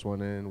of the first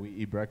one in. We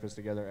eat breakfast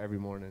together every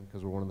morning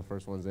because we're one of the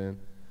first ones in.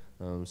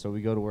 So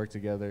we go to work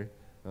together.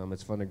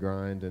 It's fun to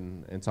grind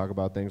and talk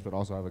about things, but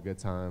also have a good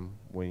time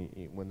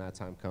when that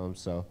time comes.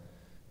 So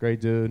great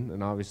dude,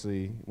 and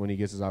obviously when he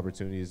gets his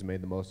opportunities, he's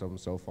made the most of them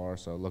so far.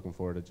 So looking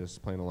forward to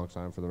just playing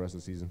alongside him for the rest of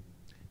the season.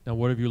 Now,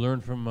 what have you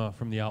learned from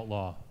the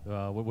Outlaw?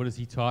 What has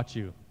he taught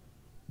you?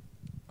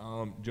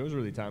 Joe's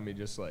really taught me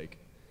just like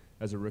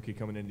as a rookie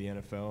coming into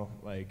the NFL,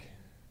 like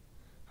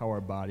how our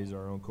bodies are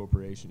our own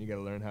corporation. You got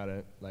to learn how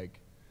to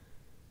like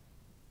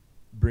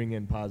bring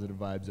in positive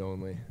vibes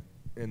only,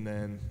 and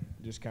then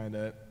just kind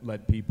of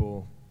let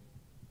people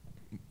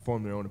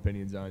form their own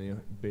opinions on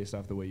you based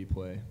off the way you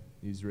play.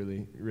 He's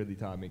really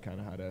taught me kind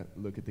of how to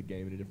look at the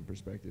game in a different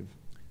perspective.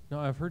 Now,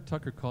 I've heard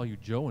Tucker call you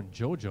Joe and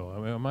JoJo. I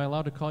mean, am I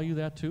allowed to call you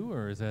that too,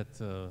 or is that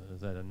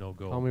a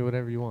no-go? Call me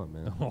whatever you want,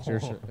 man. It's your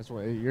That's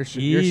what your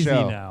Easy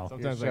show. now.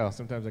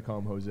 Sometimes I call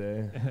him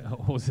Jose.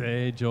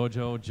 Jose,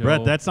 JoJo, Joe.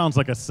 Brett, that sounds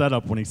like a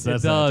setup when he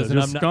says It does, that.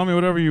 and Just call me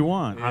whatever you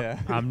want. Yeah.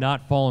 I'm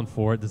not falling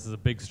for it. This is a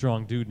big,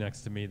 strong dude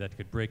next to me that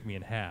could break me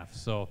in half.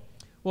 So,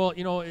 well,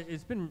 you know,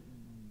 it's been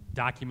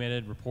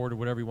documented, reported,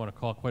 whatever you want to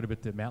call it, quite a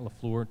bit that Matt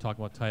LaFleur,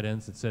 talking about tight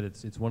ends, it said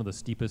it's one of the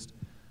steepest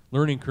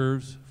learning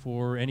curves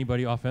for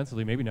anybody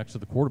offensively, maybe next to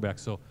the quarterback.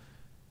 So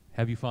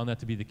have you found that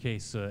to be the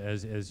case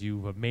as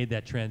you have made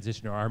that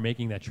transition or are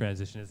making that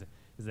transition? Is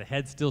the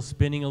head still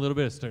spinning a little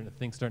bit? Is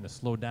things starting to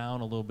slow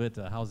down a little bit?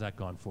 How's that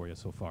gone for you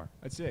so far?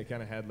 I'd say I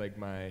kind of had like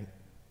my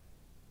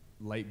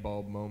light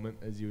bulb moment,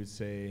 as you would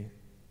say,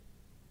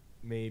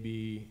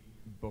 maybe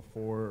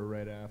before or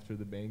right after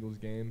the Bengals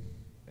game.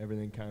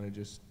 Everything kind of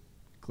just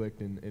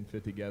clicked and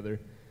fit together.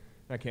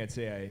 I can't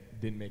say I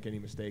didn't make any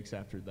mistakes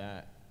after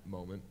that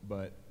moment,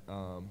 but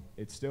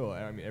it's still,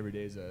 I mean, every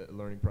day is a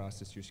learning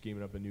process. You're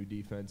scheming up a new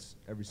defense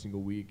every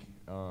single week,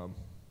 and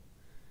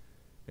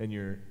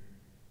we're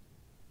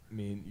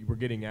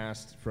getting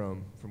asked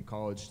from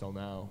college till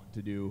now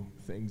to do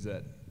things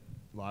that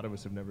a lot of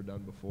us have never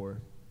done before,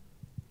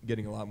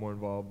 getting a lot more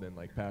involved in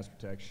like pass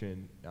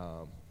protection,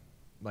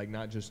 like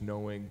not just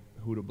knowing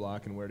who to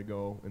block and where to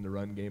go in the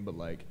run game, but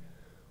like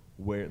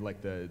where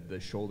like the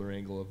shoulder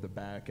angle of the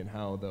back and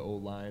how the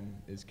O-line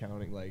is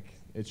counting. Like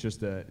it's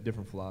just a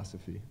different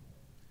philosophy.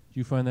 Do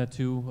you find that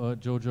too,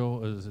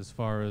 JoJo, as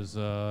far as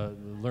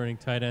learning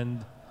tight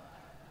end,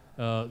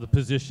 the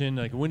position?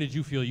 Like, when did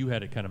you feel you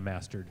had it kind of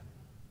mastered?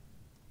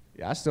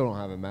 Yeah, I still don't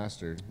have it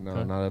mastered. No,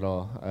 Okay. not at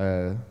all.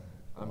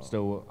 I'm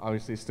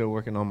still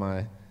working on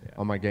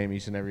my game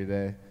each and every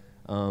day.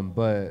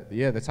 But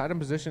yeah, the tight end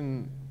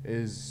position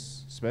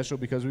is special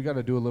because we got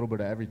to do a little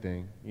bit of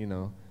everything. You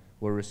know,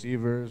 we're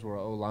receivers, we're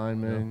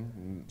O-linemen.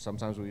 And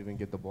sometimes we even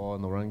get the ball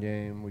in the run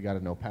game. We got to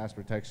know pass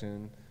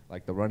protection,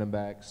 like the running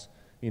backs.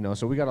 You know,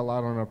 so we got a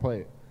lot on our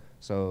plate.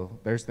 So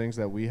there's things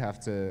that we have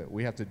to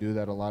do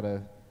that a lot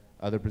of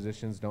other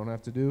positions don't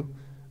have to do.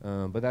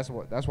 But that's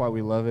why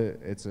we love it.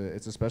 It's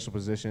a special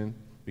position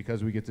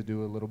because we get to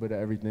do a little bit of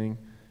everything,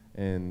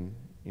 and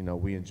you know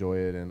we enjoy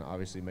it and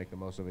obviously make the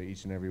most of it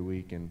each and every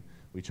week. And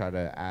we try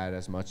to add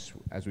as much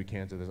as we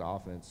can to this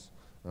offense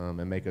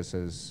and make us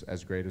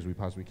as great as we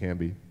possibly can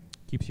be.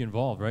 Keeps you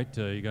involved, right?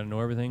 You got to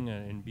know everything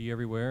and be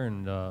everywhere,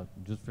 and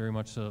just very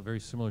much very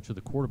similar to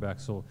the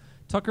quarterback. So,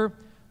 Tucker,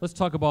 let's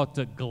talk about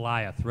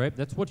Goliath, right?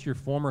 That's what your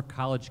former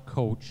college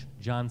coach,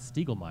 John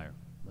Stiegelmeier,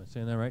 am I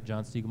saying that right?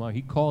 John Stiegelmeier,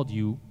 he called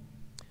you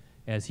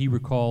as he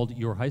recalled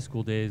your high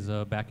school days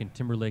back in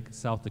Timberlake,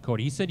 South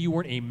Dakota. He said you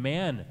weren't a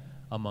man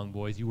among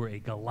boys, you were a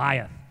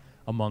Goliath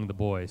among the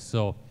boys.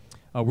 So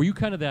were you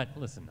kind of that,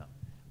 listen now,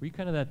 were you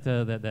kind of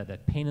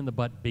that pain in the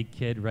butt big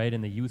kid, right,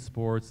 in the youth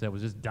sports that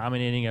was just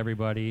dominating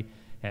everybody,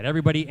 had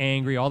everybody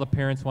angry, all the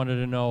parents wanted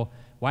to know,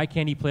 why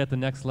can't he play at the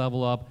next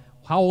level up?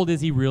 How old is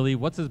he really?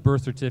 What's his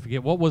birth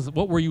certificate? What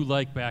were you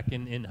like back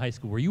in high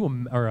school? Were you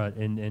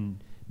in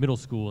middle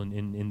school and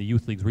in the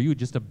youth leagues? Were you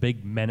just a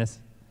big menace?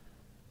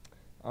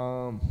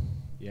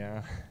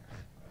 Yeah.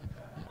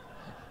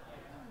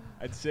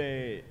 I'd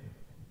say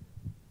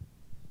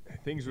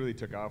things really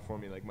took off for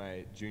me like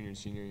my junior and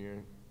senior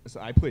year. So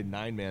I played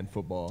 9-man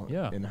football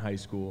in high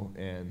school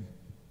and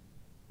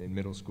in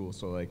middle school.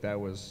 So like that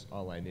was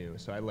all I knew.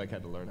 So I like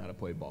had to learn how to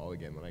play ball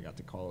again when I got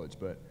to college.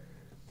 But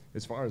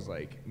as far as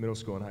like middle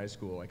school and high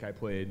school, like I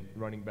played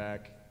running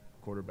back,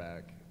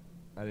 quarterback.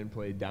 I didn't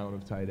play down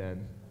of tight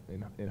end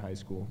in high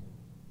school.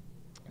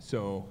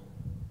 So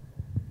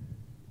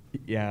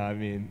yeah, I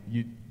mean,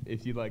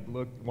 if you like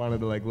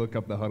wanted to like look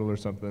up the huddle or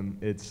something,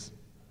 it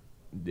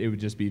would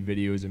just be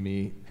videos of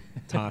me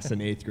tossing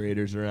 8th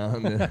graders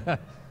around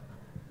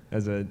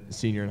as a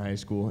senior in high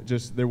school.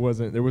 Just there was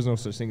no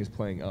such thing as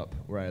playing up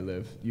where I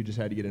live. You just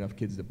had to get enough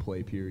kids to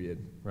play,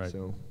 period. Right.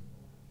 So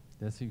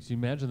So you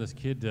imagine this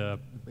kid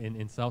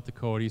in South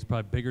Dakota. He's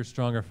probably bigger,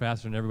 stronger,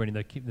 faster than everybody.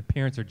 The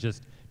parents are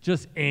just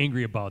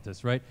angry about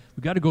this, right?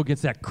 We got to go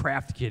against that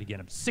Kraft kid again.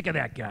 I'm sick of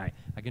that guy.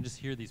 I can just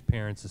hear these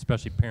parents,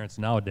 especially parents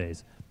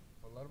nowadays.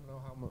 Well, let them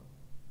know how much.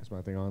 That's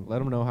my thing on. Let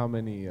them know how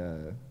many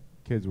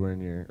kids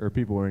were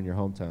people were in your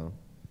hometown.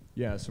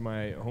 yeah, so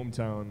my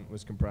hometown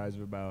was comprised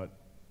of about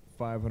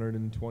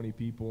 520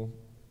 people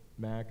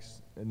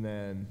max, and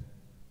then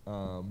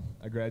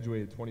I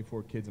graduated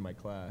 24 kids in my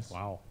class.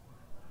 Wow.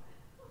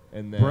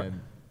 And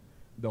then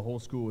the whole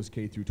school was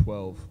K through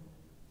 12,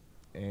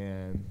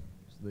 and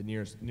the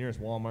nearest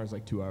Walmart is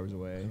like 2 hours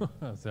away.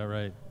 Is that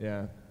right?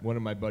 Yeah, one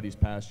of my buddy's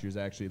pastures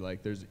actually like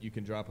you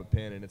can drop a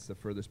pin and it's the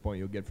furthest point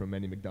you'll get from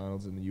any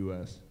McDonald's in the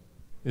U.S.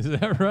 Is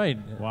that right?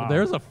 Wow. Well,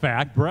 there's a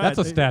fact. Brett, That's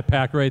a stat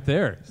pack right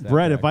there.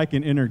 Brett, if I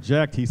can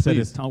interject, he said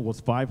his town was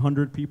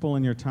 500 people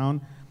in your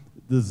town.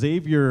 the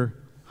Xavier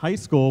High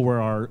School,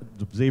 where our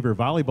Xavier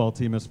volleyball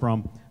team is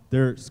from,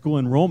 their school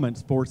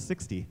enrollment's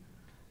 460.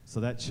 So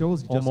that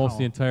shows just almost how,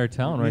 the entire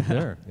town right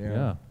there.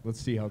 Yeah.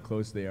 Let's see how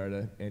close they are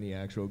to any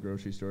actual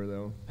grocery store,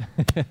 though.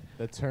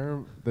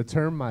 The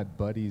term "my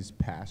buddy's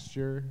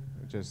pasture"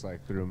 just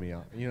like threw me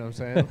off. You know what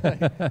I'm saying?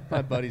 Like,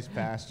 my buddy's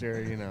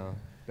pasture, you know,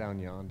 down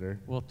yonder.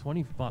 Well,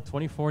 about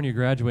 24 and you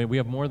graduate. We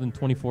have more than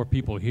 24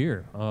 people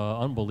here.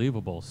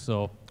 Unbelievable.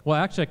 So,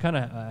 well, actually,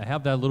 I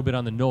have that a little bit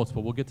on the notes,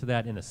 but we'll get to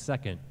that in a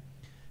second.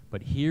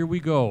 But here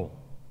we go.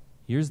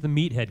 Here's the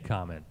meathead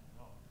comment.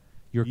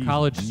 Your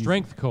college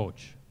strength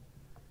coach,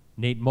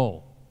 Nate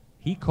Moe,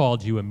 he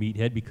called you a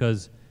meathead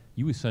because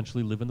you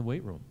essentially live in the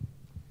weight room.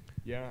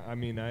 Yeah, I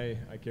mean, I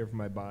care for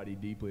my body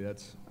deeply.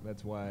 That's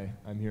why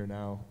I'm here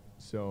now.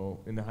 So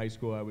in the high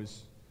school,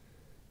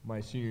 my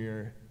senior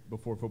year,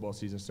 before football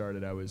season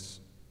started, I was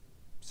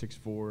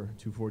 6'4",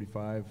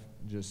 245,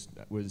 just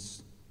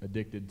was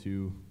addicted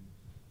to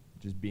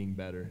just being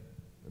better,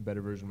 a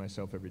better version of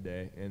myself every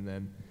day. And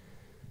then,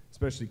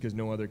 especially because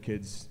no other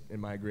kids in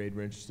my grade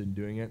were interested in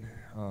doing it.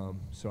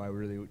 So I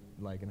really,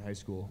 like in high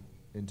school,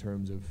 in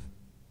terms of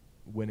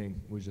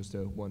winning, was just a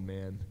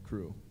one-man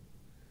crew.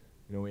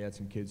 You know, we had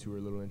some kids who were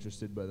a little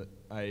interested, but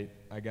I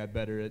got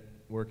better at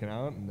working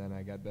out, and then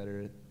I got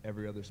better at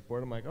every other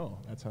sport. I'm like, oh,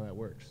 that's how that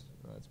works.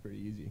 That's pretty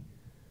easy.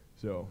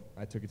 So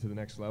I took it to the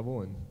next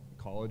level, and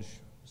college,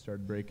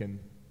 started breaking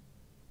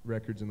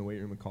records in the weight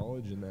room in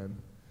college, and then,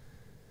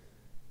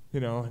 you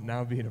know,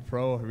 now being a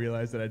pro, I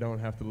realized that I don't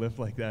have to lift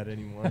like that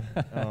anymore.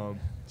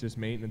 Just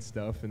maintenance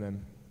stuff, and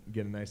then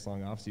get a nice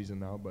long off season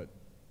now. But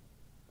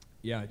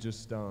yeah,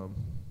 just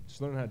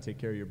learning how to take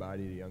care of your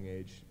body at a young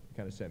age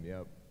kind of set me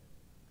up.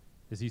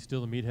 Is he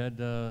still the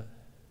meathead,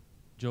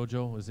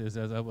 JoJo? Is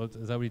that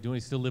what he's doing?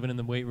 He's still living in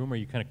the weight room, or are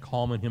you kind of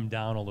calming him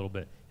down a little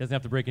bit? He doesn't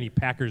have to break any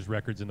Packers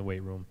records in the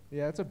weight room.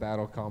 Yeah, it's a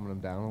battle calming him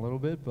down a little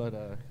bit, but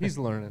he's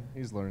learning.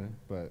 He's learning,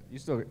 but you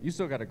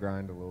still got to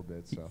grind a little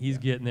bit. So he's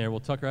getting there.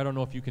 Well, Tucker, I don't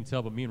know if you can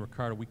tell, but me and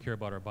Ricardo, we care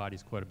about our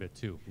bodies quite a bit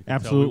too.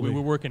 Absolutely,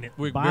 we're working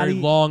very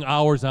long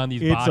hours on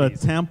these bodies.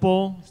 It's a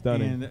temple.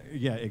 Stunning. And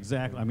yeah,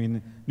 exactly. I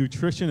mean,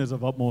 nutrition is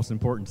of utmost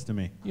importance to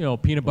me. You know,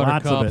 peanut butter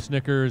Lots of cup, it.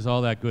 Snickers,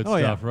 all that good Oh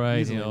stuff, yeah, right?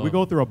 easily. You know, We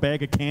go through a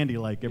bag of candy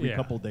like every yeah.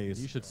 couple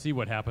days. You should see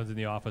what happens in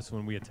the office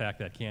when we attack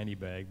that candy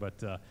bag.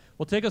 But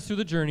we'll take us through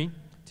the journey.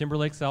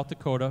 Timberlake, South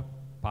Dakota,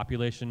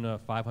 population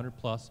 500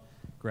 plus,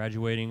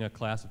 graduating a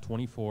class of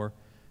 24.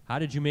 How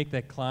did you make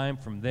that climb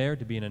from there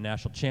to being a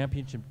national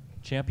champion,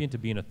 to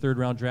being a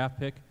third-round draft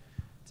pick,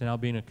 to now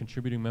being a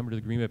contributing member to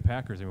the Green Bay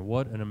Packers? I mean,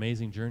 what an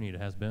amazing journey it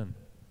has been.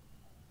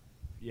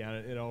 Yeah,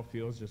 it all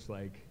feels just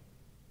like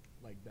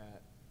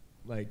that.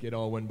 Like, it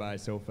all went by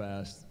so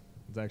fast.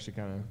 It's actually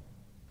kind of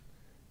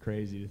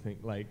crazy to think.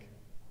 Like,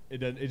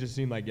 it just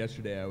seemed like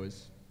yesterday I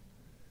was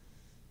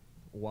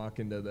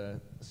walking to the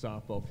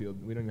softball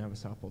field. We don't even have a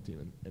softball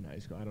team in high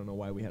school. I don't know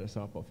why we had a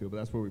softball field, but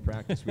that's where we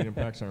practiced. We didn't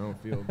practice on our own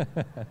field.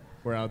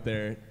 We're out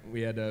there.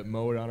 We had to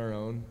mow it on our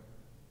own.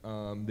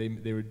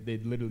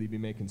 They'd literally be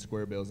making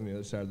square bales on the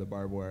other side of the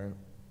barbed wire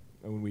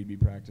when we'd be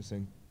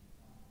practicing.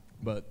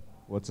 But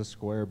what's a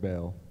square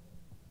bale?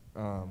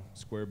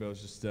 Square bale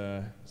is just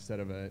instead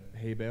of a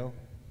hay bale,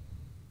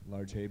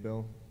 large hay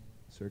bale,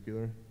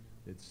 circular.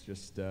 It's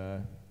just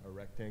a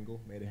rectangle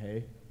made of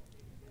hay.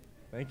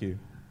 Thank you.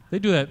 They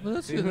do that.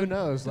 Well, See, who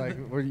knows? Like,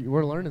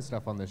 we're learning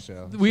stuff on this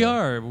show. We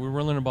are.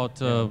 We're learning about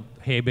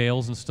hay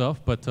bales and stuff,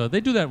 but they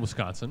do that in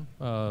Wisconsin,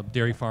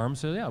 dairy farms.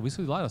 So yeah, we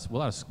see a lot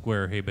of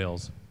square hay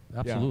bales.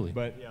 Absolutely. Yeah,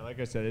 but yeah, like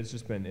I said,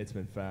 it's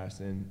been fast,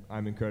 and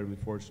I'm incredibly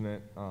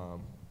fortunate.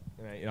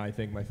 And I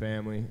thank my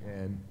family,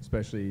 and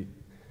especially,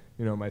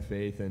 you know, my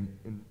faith,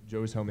 and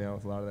Joe's helped me out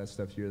with a lot of that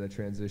stuff here, that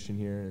transition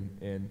here,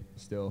 and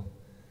still,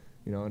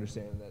 you know,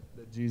 understanding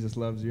that Jesus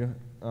loves you.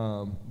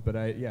 But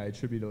I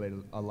attribute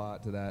a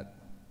lot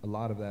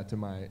of that to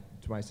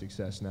my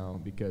success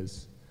now,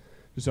 because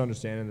just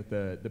understanding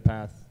that the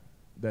path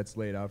that's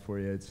laid out for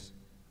you,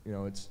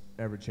 it's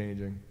ever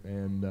changing,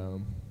 and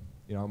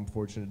you know, I'm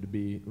fortunate to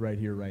be right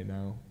here right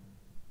now.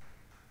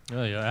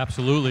 Oh yeah,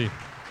 absolutely.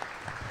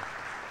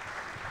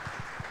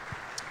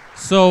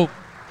 So,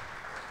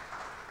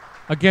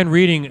 again,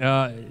 reading,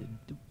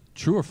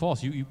 true or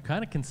false, you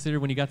kind of considered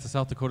when you got to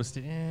South Dakota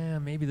State,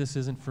 maybe this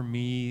isn't for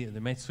me. They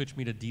might switch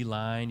me to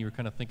D-line. You were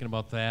kind of thinking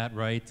about that,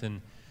 right?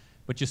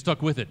 But you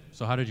stuck with it.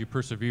 So how did you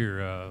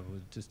persevere?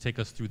 Just take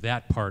us through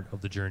that part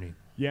of the journey.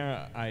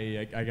 Yeah,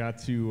 I got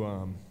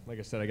to, like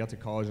I said, I got to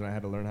college and I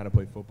had to learn how to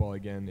play football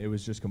again. It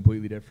was just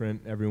completely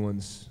different.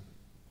 Everyone's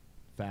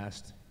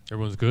fast.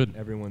 Everyone's good.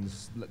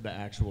 Everyone's the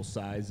actual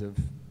size of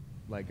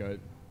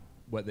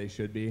what they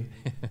should be.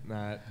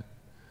 Not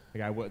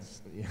like I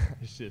was. Yeah,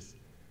 it's just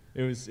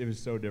it was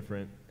so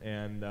different.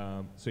 And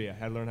so yeah,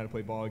 had to learn how to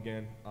play ball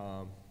again.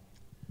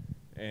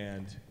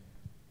 And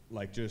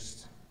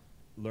just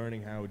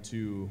learning how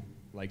to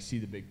see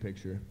the big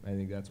picture. I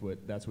think that's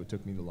what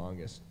took me the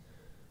longest.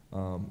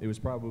 It was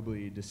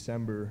probably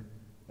December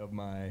of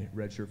my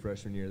redshirt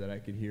freshman year that I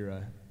could hear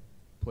a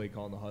play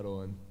call in the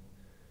huddle, and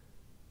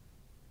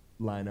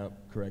line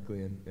up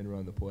correctly and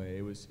run the play.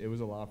 It was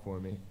a lot for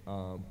me.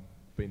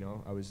 But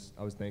I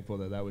was thankful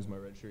that was my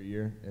redshirt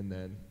year, and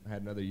then I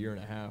had another year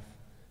and a half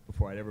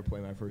before I'd ever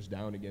play my first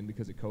down again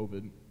because of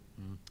COVID.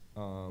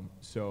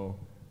 So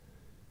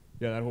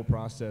yeah, that whole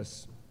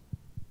process,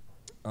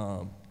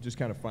 just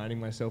kind of finding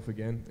myself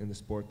again in the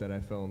sport that I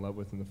fell in love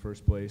with in the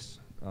first place,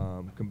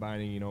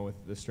 combining with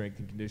the strength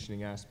and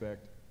conditioning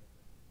aspect.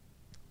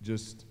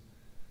 Just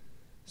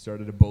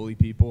started to bully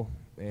people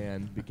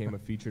and became a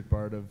featured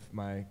part of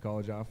my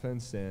college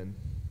offense, and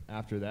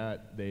after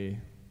that they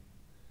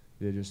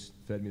just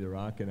fed me the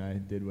rock, and I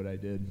did what I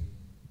did.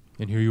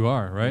 And here you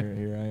are, right?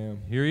 Here I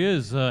am. Here he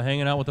is,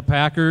 hanging out with the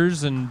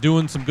Packers and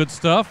doing some good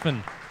stuff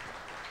and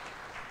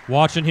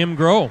watching him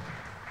grow.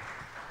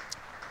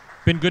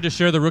 Been good to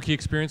share the rookie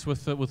experience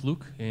with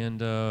Luke,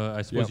 and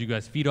I suppose you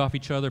guys feed off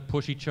each other,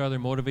 push each other,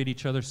 motivate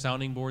each other,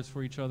 sounding boards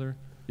for each other.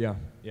 Yeah,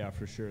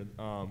 for sure.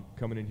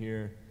 Coming in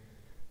here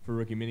for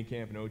rookie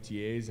minicamp and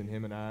OTAs, and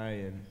him and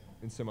I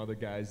and some other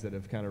guys that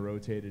have kind of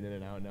rotated in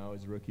and out now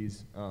as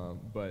rookies.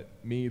 But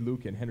me,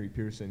 Luke, and Henry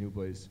Pearson,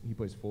 he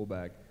plays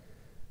fullback,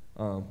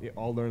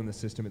 all learning the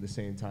system at the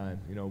same time.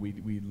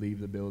 We'd leave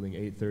the building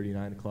 8:30,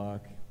 9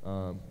 o'clock,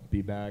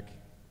 be back.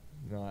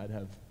 I'd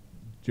have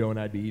Joe and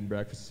I'd be eating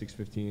breakfast at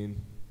 6:15.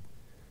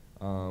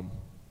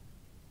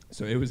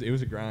 So it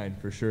was a grind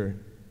for sure,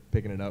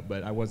 picking it up.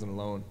 But I wasn't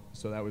alone.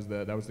 So that was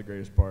the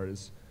greatest part,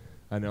 is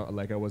I know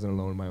I wasn't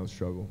alone in my own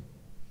struggle.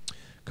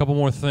 Couple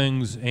more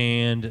things,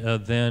 and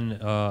then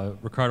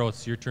Ricardo,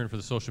 it's your turn for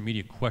the social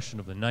media question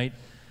of the night.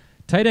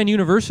 Tight End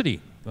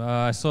University.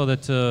 I saw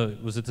that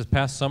was it this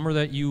past summer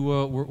that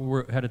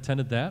you had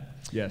attended that?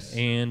 Yes.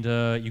 And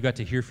you got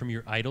to hear from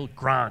your idol,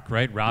 Gronk,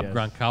 right? Rob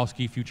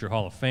Gronkowski, future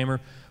Hall of Famer.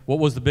 What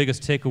was the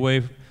biggest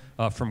takeaway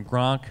from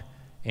Gronk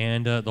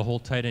and the whole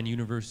Tight End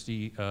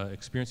University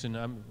experience? And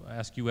I'm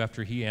ask you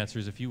after he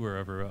answers if you were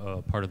ever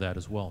a part of that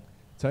as well.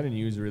 Tight End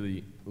U is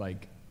really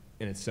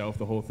in itself,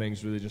 the whole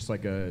thing's really just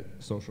like a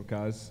social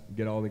cause.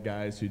 Get all the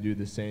guys who do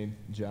the same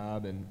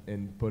job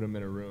and put them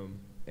in a room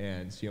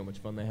and see how much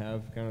fun they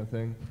have, kind of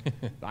thing.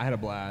 I had a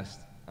blast.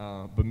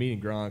 But meeting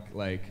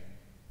Gronk,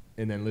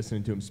 and then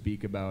listening to him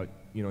speak about,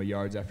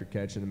 yards after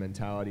catch and the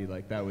mentality,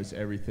 that was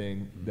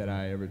everything that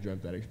I ever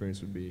dreamt that experience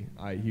would be.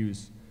 He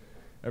was,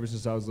 ever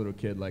since I was a little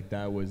kid,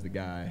 that was the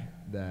guy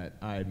that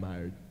I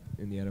admired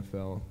in the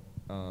NFL.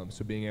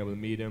 So being able to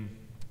meet him,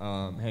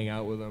 hang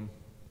out with him,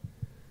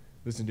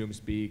 listen to him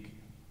speak,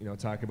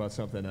 talk about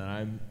something that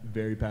I'm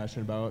very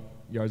passionate about,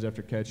 yards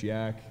after catch,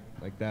 yak,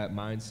 that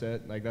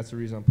mindset. That's the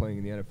reason I'm playing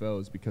in the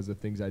NFL, is because of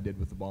things I did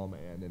with the ball in my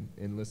hand,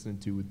 and listening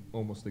to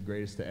almost the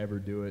greatest to ever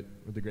do it,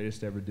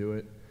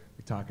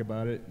 talk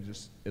about it,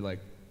 it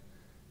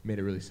made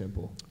it really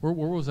simple. Where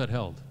was that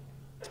held?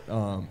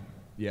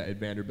 At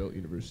Vanderbilt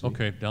University.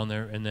 Okay, down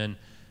there. And then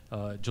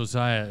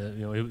Josiah,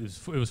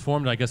 it was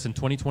formed, I guess, in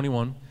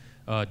 2021.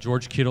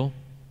 George Kittle,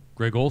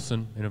 Greg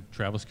Olson, and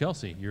Travis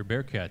Kelce, your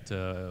Bearcat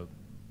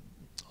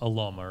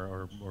alum,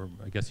 or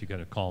I guess you got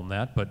to call him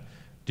that. But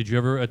did you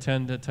ever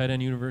attend Tight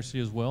End University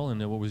as well? And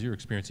what was your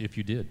experience, if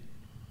you did?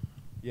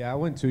 Yeah, I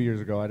went 2 years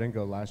ago. I didn't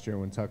go last year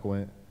when Tuck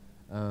went.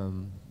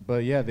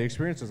 But yeah, the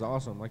experience is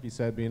awesome. Like you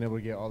said, being able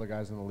to get all the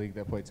guys in the league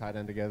that play tight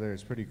end together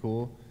is pretty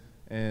cool.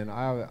 And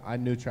I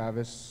knew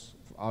Travis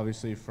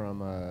obviously from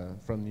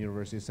the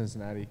University of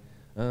Cincinnati,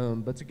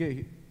 but to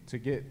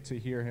get to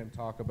hear him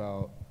talk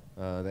about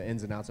the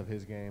ins and outs of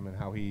his game and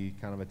how he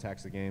kind of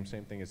attacks the game,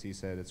 same thing as he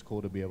said. It's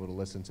cool to be able to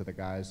listen to the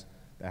guys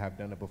that have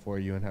done it before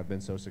you and have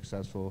been so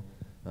successful,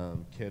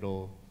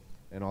 Kittle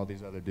and all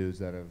these other dudes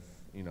that have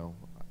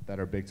that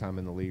are big time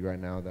in the league right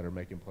now that are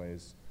making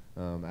plays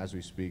as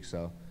we speak.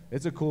 So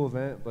it's a cool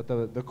event, but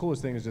the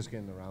coolest thing is just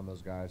getting around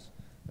those guys.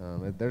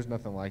 There's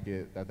nothing like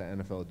it that the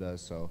NFL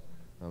does, so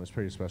it's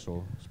pretty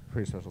special. It's a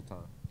pretty special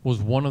time.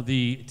 Was one of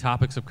the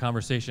topics of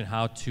conversation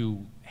how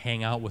to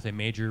hang out with a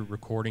major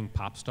recording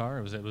pop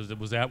star? Was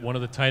that one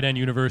of the Tight End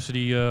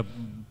University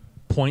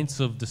points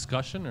of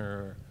discussion,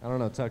 or? I don't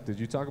know, Tuck, did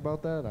you talk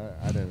about that?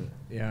 I didn't.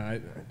 Yeah,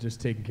 just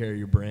taking care of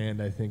your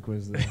brand, I think,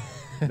 was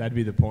that'd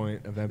be the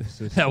point of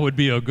emphasis. That would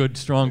be a good,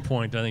 strong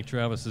point. I think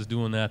Travis is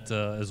doing that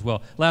as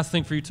well. Last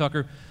thing for you,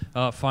 Tucker,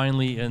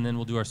 finally, and then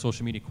we'll do our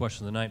social media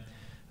question of the night.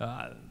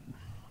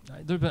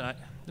 There have been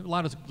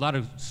a lot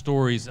of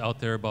stories out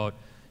there about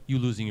you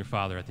losing your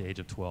father at the age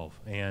of 12,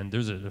 and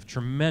there's a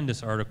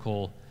tremendous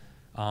article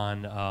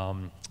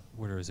on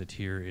where is it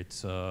here?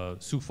 It's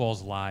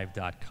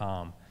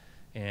SiouxFallsLive.com,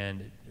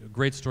 and a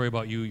great story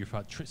about you. Your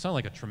father sound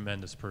like a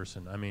tremendous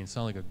person. I mean,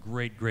 sound like a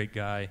great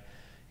guy,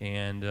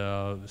 and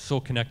so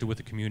connected with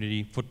the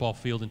community. Football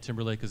field in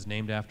Timberlake is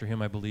named after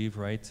him, I believe,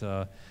 right?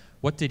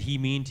 What did he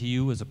mean to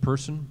you as a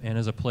person and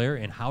as a player,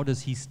 and how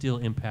does he still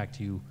impact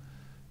you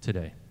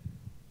today?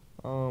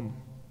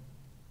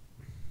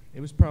 It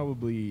was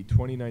probably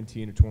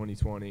 2019 or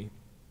 2020.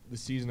 The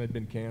season had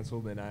been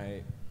canceled, and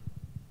I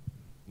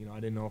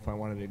didn't know if I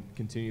wanted to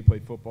continue to play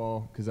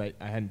football because I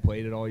hadn't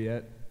played it all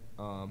yet.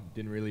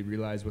 Didn't really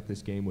realize what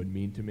this game would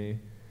mean to me.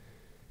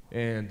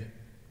 And,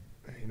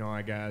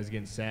 I was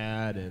getting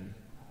sad and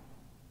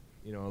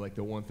you know, like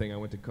the one thing I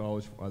went to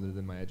college for, other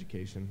than my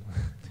education,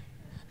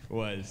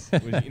 was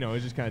you know, it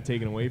was just kind of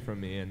taken away from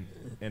me,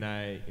 and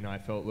I, you know, I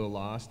felt a little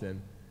lost,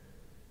 and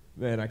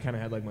then I kind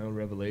of had like my own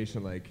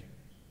revelation, like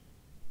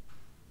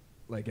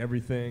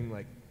everything,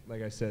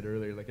 like I said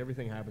earlier, like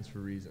everything happens for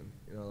a reason.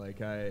 You know,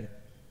 like I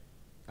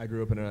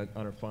grew up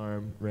on a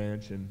farm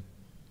ranch, and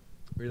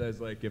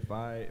realized like if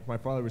my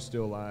father was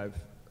still alive,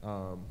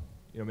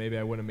 you know, maybe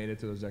I wouldn't have made it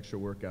to those extra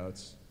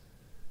workouts.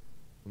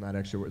 Well, not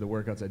extra, the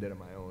workouts I did on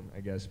my own, I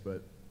guess,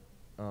 but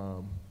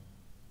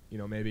you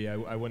know, maybe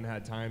I wouldn't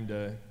have had time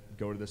to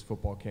go to this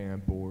football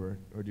camp or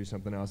do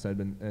something else. I'd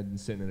been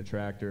sitting in a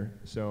tractor.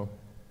 So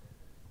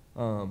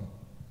I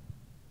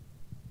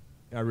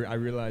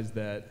realized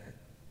that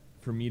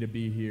for me to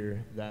be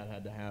here, that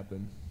had to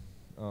happen.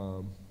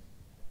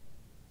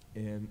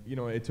 And you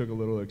know, it took a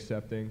little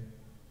accepting,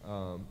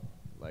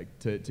 like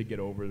to get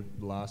over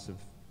the loss of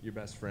your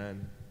best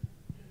friend.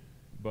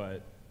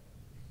 But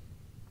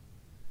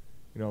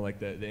you know, like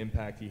the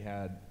impact he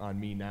had on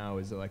me now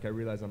is that, like, I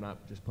realize I'm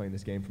not just playing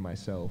this game for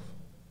myself.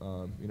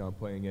 You know, I'm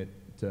playing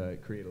it to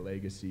create a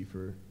legacy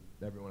for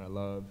everyone I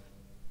love,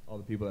 all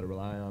the people that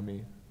rely on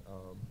me.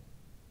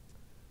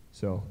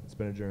 So it's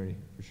been a journey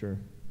for sure.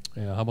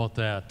 Yeah, how about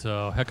that?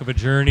 Heck of a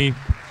journey.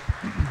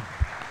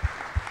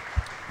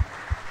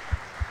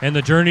 And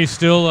the journey's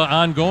still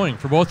ongoing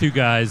for both you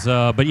guys.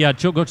 But yeah,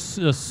 go to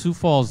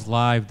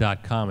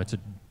SiouxFallsLive.com. It's a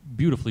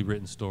beautifully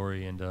written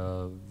story and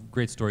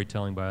great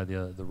storytelling by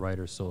the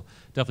writers. So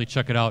definitely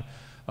check it out.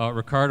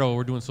 Ricardo,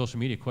 we're doing social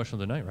media question of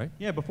the night, right?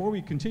 Yeah, before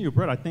we continue,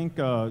 Brett, I think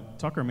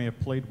Tucker may have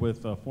played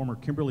with former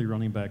Kimberly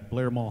running back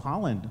Blair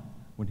Mulholland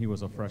when he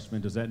was a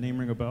freshman. Does that name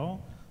ring a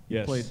bell?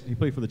 Yes. He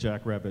played for the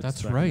Jackrabbits.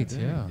 That's right,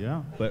 yeah.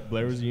 Yeah.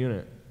 Blair was a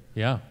unit.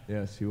 Yeah.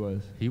 Yes, he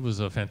was. He was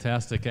a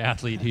fantastic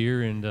athlete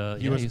here.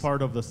 And he was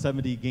part of the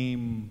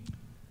 70-game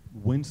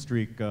win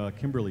streak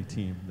Kimberly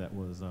team that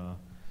was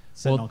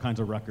setting all kinds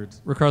of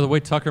records. Ricardo, the way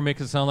Tucker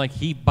makes it sound like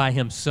he by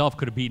himself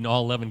could have beaten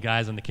all 11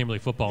 guys on the Kimberly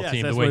football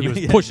team, the way he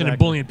was pushing and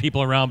bullying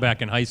people around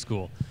back in high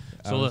school.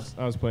 So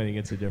I was playing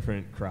against a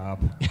different crop.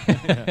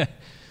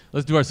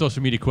 Let's do our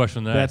social media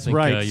question. That's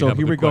right. So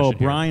here we go.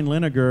 Brian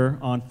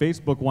Linegar on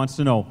Facebook wants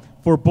to know,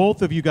 for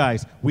both of you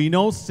guys, we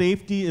know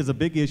safety is a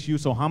big issue,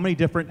 so how many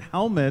different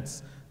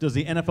helmets does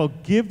the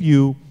NFL give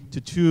you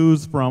to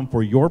choose from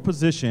for your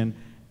position,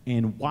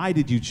 and why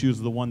did you choose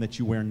the one that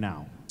you wear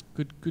now?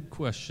 Good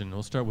question.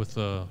 We'll start with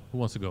who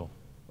wants to go?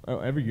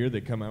 Every year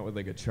they come out with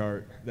like a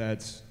chart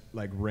that's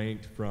like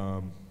ranked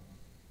from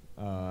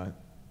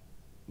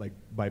like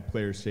by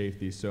player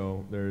safety.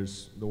 So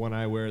there's the one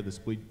I wear, the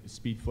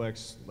Speed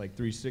Flex like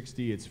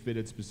 360. It's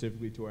fitted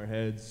specifically to our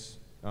heads.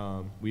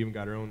 We even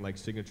got our own like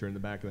signature in the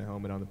back of the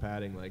helmet on the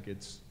padding. Like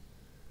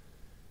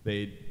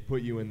they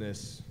put you in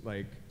this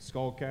like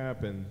skull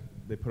cap, and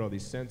they put all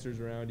these sensors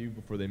around you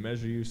before they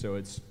measure you.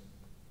 So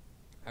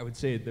I would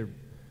say they're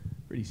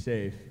pretty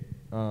safe.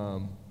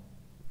 Of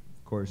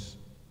course,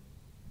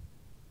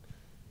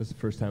 this is the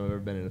first time I've ever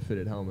been in a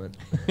fitted helmet.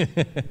 We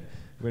didn't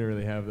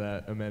really have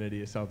that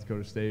amenity at South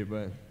Dakota State,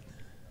 but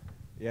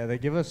yeah, they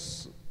give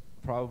us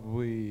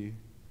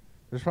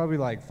there's probably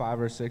like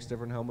 5 or 6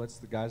 different helmets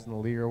the guys in the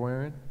league are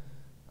wearing.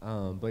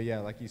 But yeah,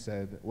 like you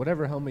said,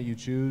 whatever helmet you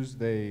choose,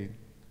 they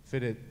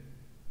fit it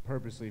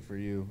purposely for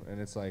you, and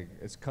it's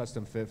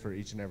custom fit for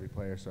each and every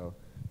player. So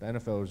the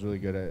NFL is really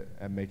good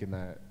at making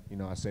that, you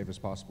know, as safe as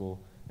possible.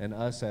 And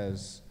us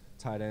as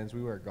tight ends,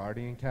 we wear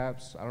Guardian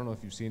caps. I don't know if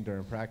you've seen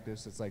during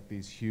practice. It's like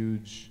these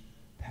huge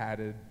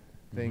padded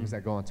things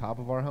that go on top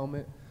of our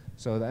helmet.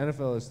 So the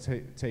NFL is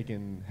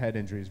taking head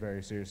injuries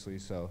very seriously.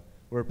 So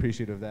we're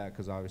appreciative of that,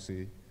 because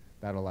obviously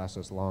that'll last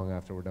us long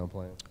after we're done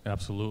playing.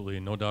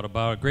 Absolutely, no doubt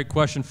about it. Great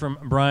question from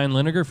Brian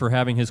Linegar for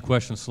having his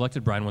question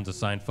selected. Brian wins a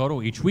signed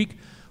photo each week.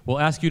 We'll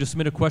ask you to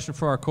submit a question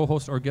for our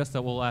co-host or guest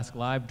that we'll ask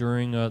live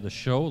during the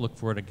show. Look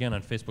for it again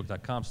on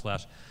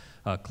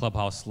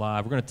Facebook.com/Clubhouse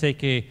Live. We're going to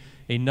take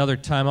another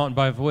timeout, and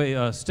by the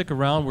way, stick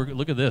around.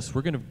 Look at this.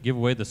 We're going to give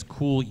away this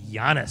cool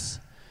Giannis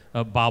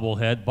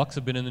bobblehead. Bucks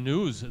have been in the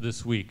news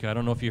this week. I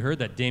don't know if you heard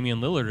that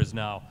Damian Lillard is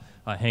now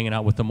hanging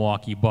out with the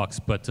Milwaukee Bucks,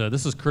 but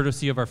this is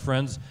courtesy of our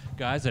friends,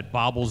 guys, at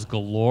Bobbles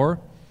Galore.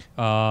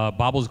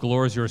 Bobbles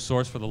Galore is your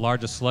source for the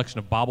largest selection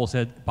of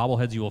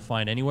bobbleheads you will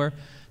find anywhere.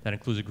 That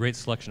includes a great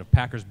selection of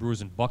Packers,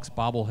 Brewers, and Bucks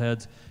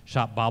bobbleheads.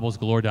 Shop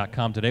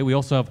bobblesgalore.com today. We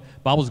also have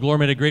Bobbles Galore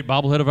made a great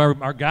bobblehead of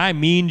our guy,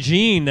 Mean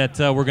Gene, that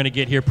we're going to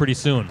get here pretty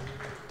soon.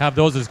 Have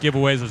those as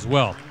giveaways as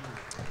well.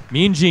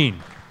 Mean Gene.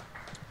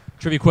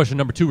 Trivia question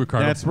number 2,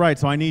 Ricardo. That's right.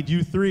 So I need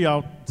you 3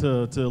 out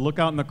to look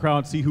out in the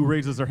crowd, see who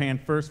raises their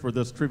hand first for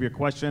this trivia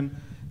question.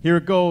 Here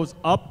it goes.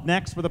 Up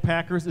next for the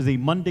Packers is a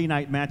Monday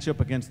night matchup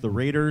against the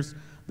Raiders.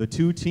 The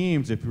two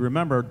teams, if you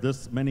remember,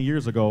 this many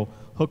years ago,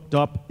 hooked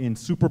up in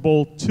Super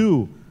Bowl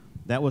II.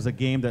 That was a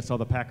game that saw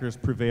the Packers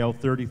prevail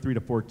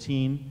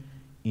 33-14.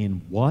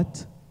 In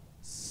what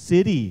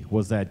city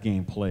was that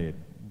game played?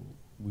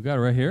 We got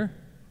it right here.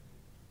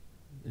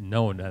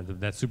 No,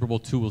 that Super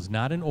Bowl II was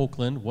not in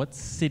Oakland. What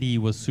city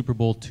was Super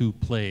Bowl II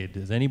played?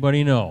 Does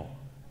anybody know?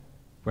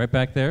 Right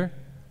back there?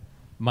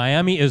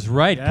 Miami is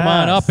right. Yes. Come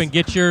on up and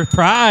get your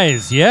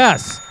prize.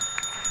 Yes.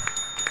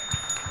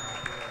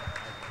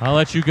 I'll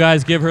let you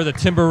guys give her the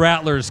Timber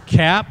Rattlers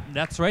cap.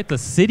 That's right, the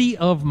city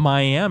of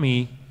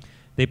Miami.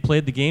 They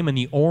played the game in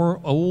the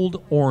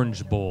Old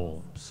Orange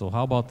Bowl. So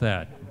how about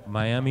that?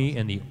 Miami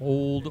and the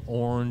Old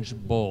Orange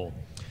Bowl.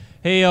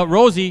 Hey,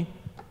 Rosie,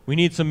 we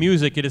need some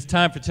music. It is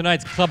time for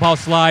tonight's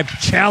Clubhouse Live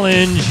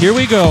Challenge. Here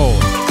we go.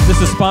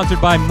 This is sponsored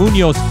by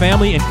Munoz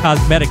Family and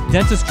Cosmetic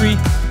Dentistry,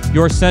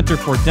 your center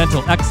for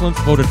dental excellence,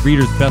 voted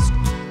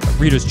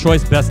Reader's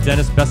Choice Best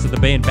Dentist, Best of the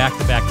Bay in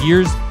back-to-back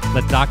years.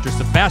 Let Dr.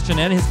 Sebastian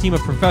and his team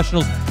of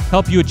professionals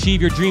help you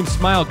achieve your dream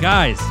smile.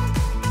 Guys,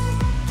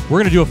 we're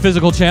going to do a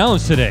physical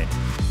challenge today.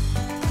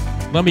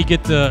 Let me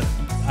get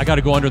I got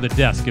to go under the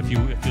desk if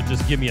you'll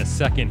just give me a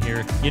second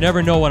here. You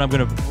never know what I'm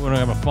going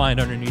to find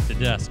underneath the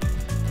desk.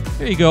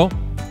 There you go.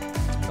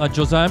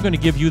 Josiah, I'm going to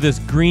give you this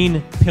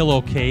green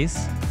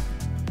pillowcase.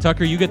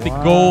 Tucker, you get the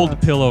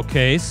gold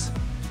pillowcase.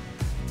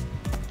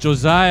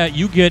 Josiah,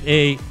 you get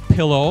a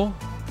pillow.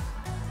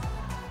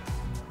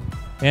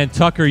 And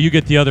Tucker, you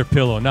get the other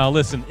pillow. Now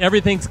listen,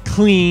 everything's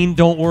clean.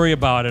 Don't worry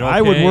about it, okay?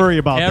 I would worry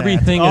about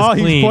Everything that.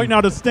 is clean. He's pointing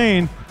out a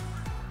stain.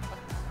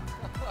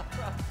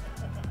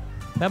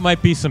 That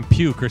might be some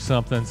puke or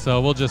something, so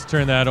we'll just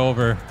turn that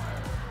over.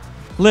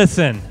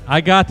 Listen,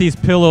 I got these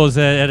pillows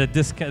at a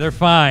discount. They're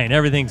fine.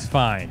 Everything's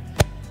fine.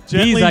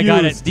 These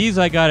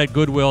I got at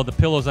Goodwill. The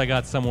pillows I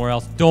got somewhere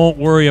else. Don't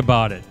worry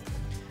about it.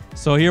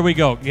 So here we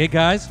go. Hey,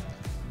 guys,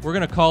 we're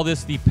going to call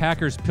this the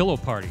Packers Pillow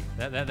Party.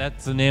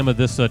 That's the name of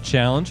this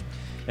challenge.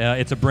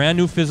 It's a brand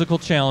new physical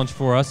challenge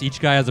for us. Each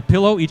guy has a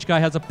pillow. Each guy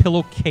has a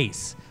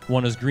pillowcase.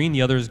 One is green.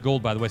 The other is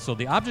gold, by the way. So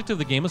the object of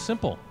the game is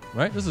simple,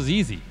 right? This is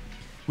easy.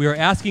 We are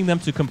asking them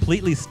to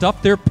completely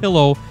stuff their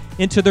pillow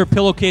into their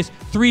pillowcase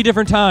 3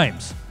 different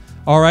times.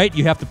 All right?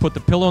 You have to put the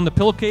pillow in the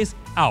pillowcase,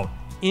 out,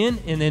 in,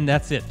 and then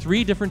that's it.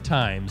 3 different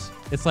times.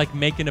 It's like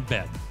making a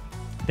bed.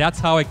 That's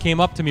how it came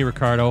up to me,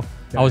 Ricardo.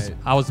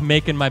 I was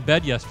making my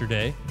bed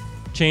yesterday,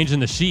 changing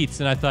the sheets,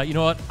 and I thought, you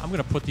know what? I'm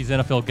going to put these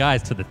NFL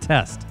guys to the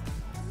test.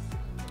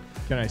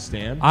 Can I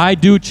stand? I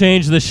do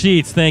change the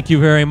sheets. Thank you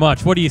very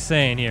much. What are you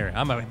saying here?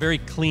 I'm a very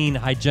clean,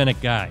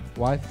 hygienic guy.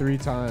 Why 3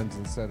 times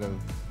instead of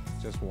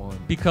just 1?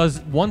 Because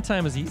 1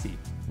 time is easy.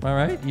 All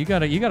right, you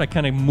gotta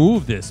kind of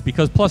move this,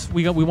 because plus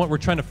we're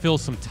trying to fill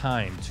some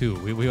time too.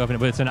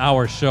 But it's an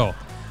hour show.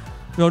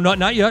 No,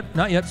 not yet.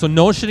 So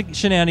no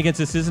shenanigans.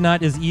 This is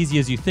not as easy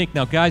as you think.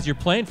 Now, guys, you're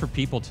playing for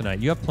people tonight.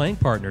 You have playing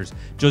partners.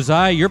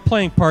 Josiah, your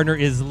playing partner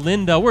is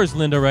Linda. Where's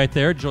Linda? Right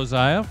there,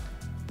 Josiah.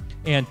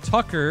 And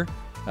Tucker,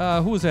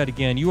 who is that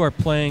again? You are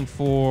playing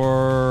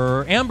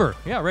for Amber.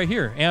 Yeah, right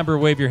here. Amber,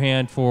 wave your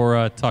hand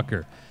for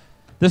Tucker.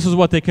 This is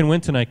what they can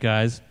win tonight,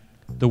 guys.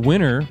 The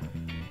winner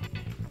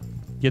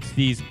gets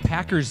these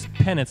Packers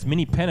pennants,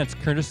 mini pennants,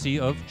 courtesy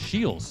of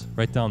Shields,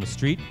 right down the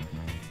street.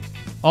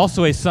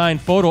 Also a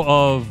signed photo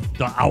of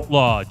the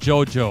Outlaw,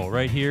 JoJo,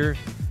 right here.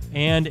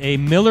 And a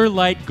Miller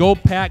Lite Go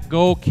Pack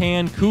Go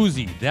can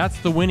koozie. That's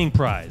the winning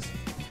prize.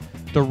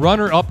 The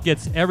runner-up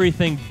gets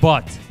everything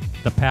but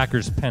the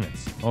Packers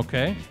pennants,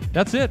 okay?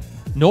 That's it.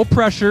 No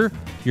pressure.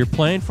 You're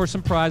playing for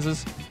some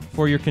prizes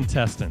for your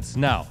contestants.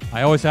 Now,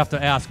 I always have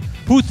to ask,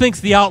 who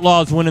thinks the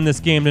Outlaws winning this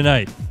game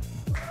tonight?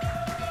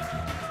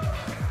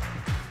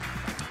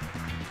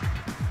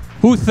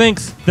 Who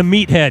thinks the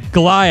meathead,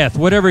 Goliath,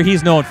 whatever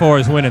he's known for,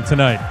 is winning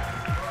tonight?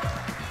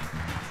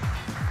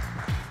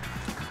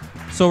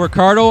 So,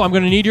 Ricardo, I'm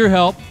going to need your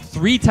help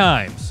 3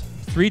 times.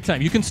 3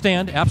 times. You can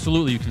stand.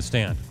 Absolutely, you can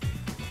stand.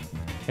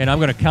 And I'm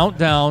going to count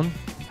down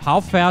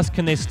how fast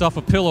can they stuff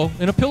a pillow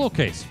in a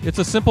pillowcase. It's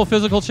a simple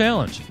physical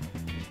challenge.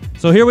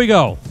 So here we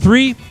go.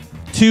 3,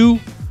 2,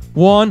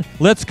 1,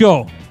 let's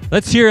go.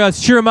 Let's cheer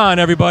them on,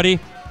 everybody.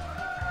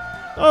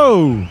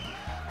 Oh.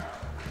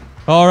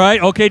 All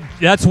right, okay,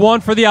 that's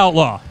 1 for the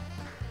Outlaw.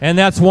 And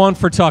that's 1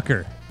 for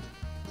Tucker.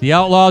 The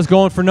Outlaw is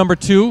going for number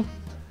 2.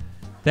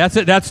 That's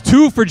it. That's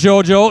 2 for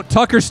JoJo.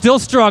 Tucker's still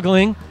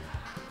struggling.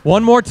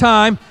 1 more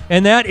time,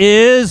 and that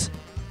is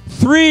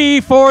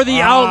 3 for the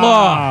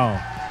Outlaw.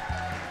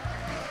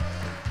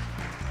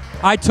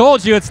 I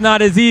told you it's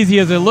not as easy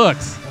as it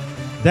looks.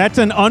 That's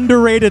an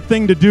underrated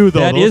thing to do, though.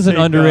 That is an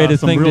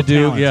underrated thing to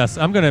do, talent. yes.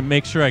 I'm going to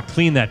make sure I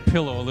clean that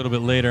pillow a little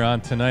bit later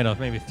on tonight. I'll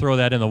maybe throw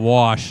that in the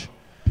wash.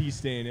 Pee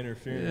stain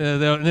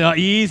interference. No,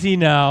 easy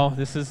now.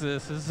 This is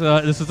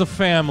a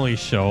family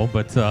show,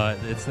 but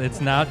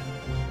it's not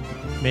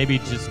maybe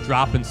just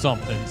dropping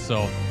something.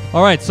 So,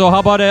 all right. So how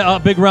about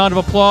a big round of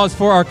applause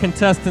for our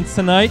contestants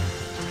tonight?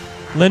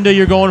 Linda,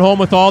 you're going home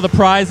with all the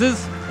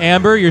prizes.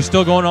 Amber, you're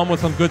still going home with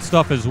some good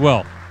stuff as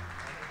well.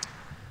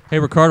 Hey,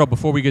 Ricardo,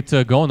 before we get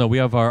going, though, we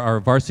have our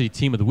varsity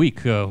team of the week.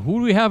 Who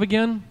do we have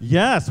again?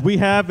 Yes, we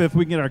have, if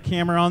we can get our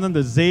camera on them,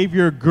 the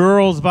Xavier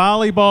girls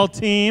volleyball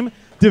team,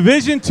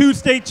 Division II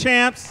state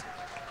champs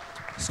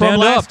from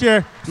last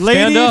year.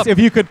 Ladies, if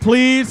you could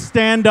please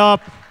stand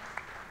up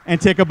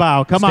and take a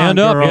bow. Come on,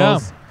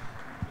 girls. Yeah.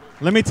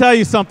 Let me tell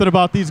you something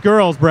about these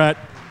girls, Brett.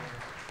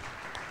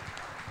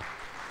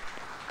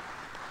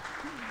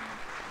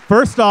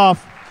 First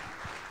off,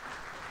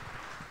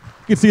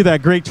 can see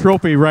that great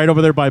trophy right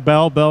over there by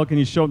Bell. Bell, can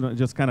you show,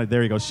 just kind of,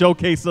 there you go,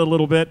 showcase it a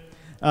little bit.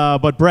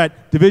 But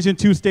Brett, Division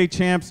II state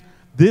champs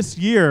this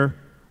year,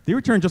 they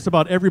returned just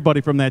about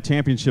everybody from that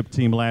championship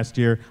team last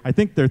year. I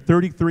think they're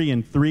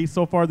 33-3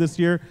 so far this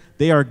year.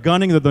 They are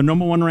gunning. They're the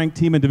 #1 ranked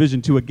team in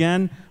Division II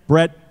again.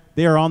 Brett,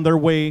 they are on their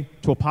way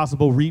to a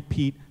possible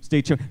repeat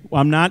state champ.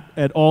 I'm not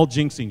at all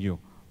jinxing you,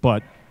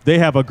 but they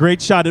have a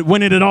great shot at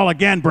winning it all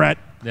again, Brett.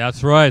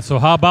 That's right. So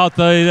how about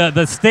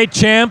the state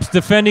champs,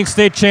 defending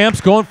state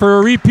champs, going for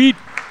a repeat?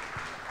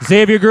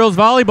 Xavier girls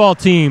volleyball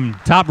team,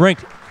 top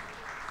ranked.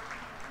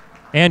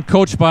 And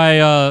coached by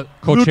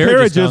Coach Luke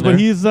Harridge, but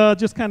he's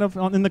just kind of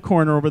in the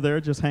corner over there,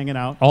 just hanging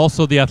out.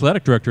 Also the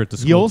athletic director at the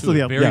school. He also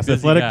the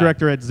athletic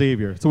director at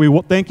Xavier. So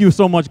we thank you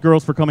so much,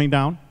 girls, for coming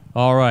down.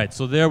 All right,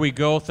 so there we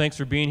go. Thanks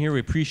for being here. We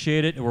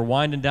appreciate it. We're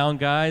winding down,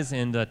 guys.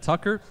 And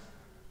Tucker,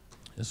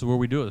 this is where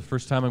we do it. The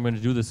first time I'm going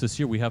to do this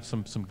year, we have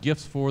some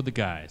gifts for the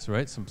guys,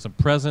 right? Some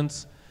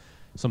presents,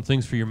 some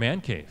things for your man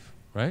cave,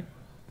 right?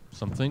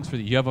 Some things for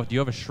do you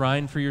have a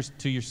shrine for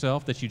to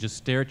yourself that you just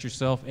stare at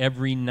yourself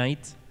every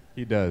night?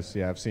 He does.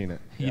 Yeah, I've seen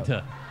it. He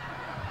does.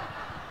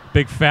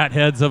 Big fat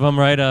heads of them,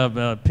 right?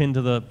 Pinned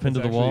to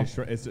the wall.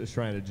 It's a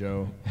shrine of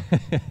Joe.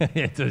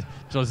 It's a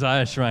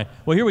Josiah shrine.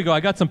 Well, here we go. I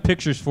got some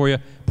pictures for you.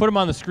 Put them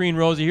on the screen,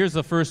 Rosie. Here's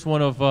the first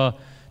one of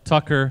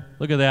Tucker.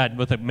 Look at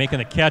that, making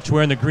the catch,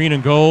 wearing the green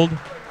and gold.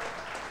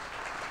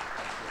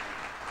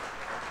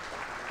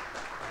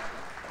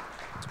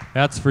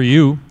 That's for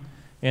you.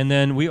 And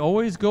then we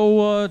always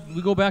go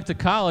back to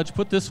college.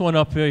 Put this one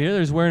up here.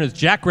 He's wearing his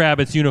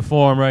Jackrabbits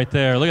uniform right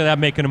there. Look at that,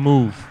 making a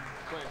move.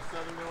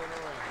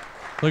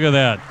 Look at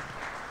that.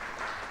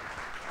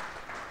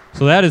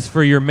 So that is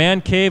for your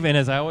man cave, and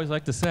as I always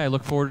like to say, I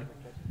look forward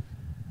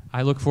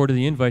to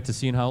the invite to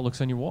seeing how it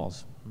looks on your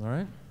walls. All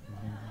right.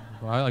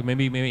 Well, like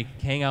maybe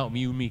hang out.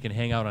 You and me can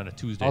hang out on a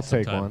Tuesday. I'll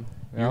sometime. take one.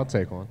 Yeah, I'll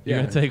take one. You're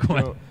gonna take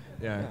one. So,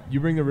 yeah, you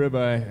bring the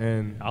ribeye,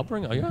 and I'll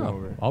bring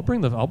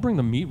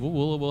the meat.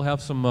 We'll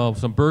have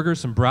some burgers,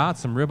 some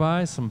brats, some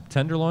ribeye, some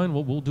tenderloin.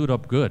 We'll do it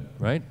up good,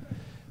 right?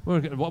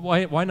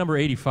 Why number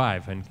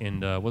 85?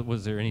 And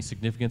was there any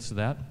significance to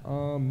that?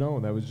 No,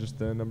 that was just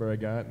the number I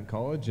got in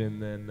college,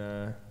 and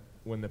then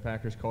when the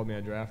Packers called me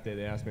on draft day,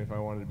 they asked me if I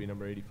wanted to be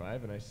number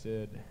 85, and I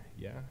said,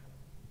 yeah.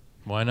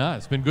 Why not?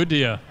 It's been good to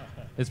you.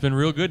 It's been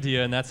real good to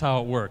you, and that's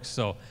how it works.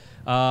 So,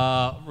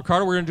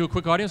 Ricardo, we're gonna do a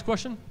quick audience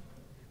question.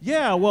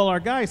 Yeah, well,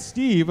 our guy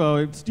Steve,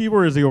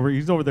 where is he over?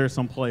 He's over there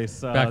someplace.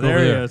 Back there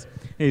over he there. is.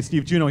 Hey,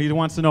 Steve Juno, he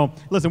wants to know,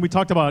 listen, we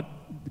talked about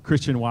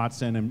Christian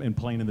Watson and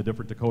playing in the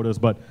different Dakotas,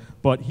 but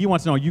he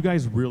wants to know, you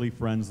guys really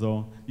friends,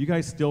 though? You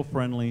guys still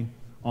friendly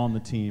on the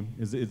team?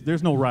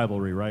 There's no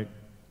rivalry, right?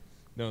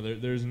 No,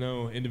 there's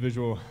no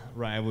individual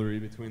rivalry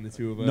between the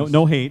two of us.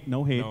 No hate.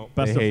 No,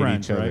 Best they of hate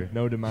friends, each other. right?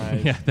 No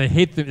demise. Yeah, they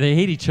hate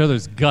each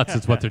other's guts.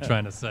 Is what they're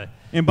trying to say.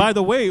 And by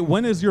the way,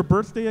 when is your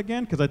birthday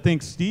again? Because I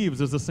think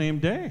Steve's is the same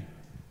day.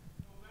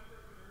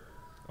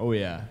 Oh,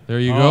 yeah. There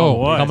you go.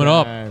 what? Coming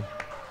up.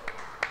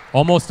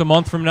 Almost a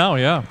month from now,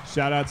 yeah.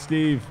 Shout out,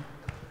 Steve.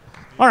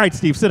 All right,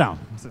 Steve, sit down.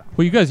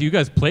 Well, you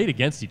guys played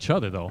against each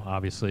other, though,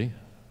 obviously.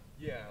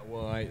 Yeah,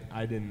 well,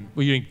 I didn't.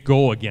 Well, you didn't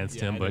go against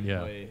him, I but didn't yeah.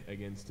 play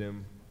against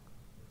him.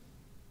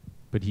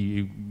 But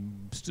he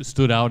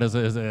stood out as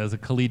a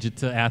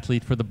collegiate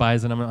athlete for the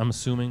Bison, I'm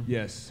assuming?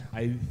 Yes.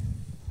 I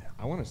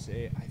want to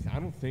say, I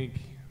don't think,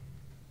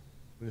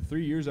 in the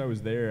 3 years I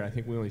was there, I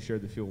think we only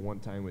shared the field one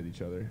time with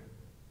each other.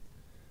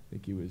 I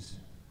think he was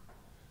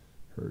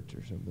hurt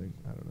or something.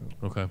 I don't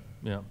know. Okay,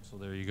 yeah, so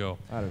there you go.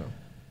 I don't know.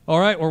 All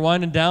right, we're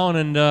winding down,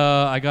 and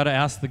I got to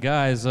ask the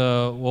guys.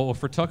 Well,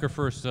 for Tucker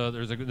first,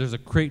 there's a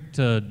great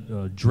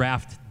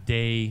draft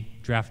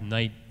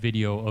night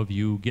video of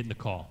you getting the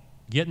call.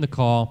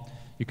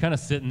 You're kind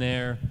of sitting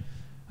there.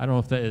 I don't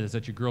know if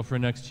that your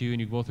girlfriend next to you, and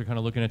you both are kind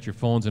of looking at your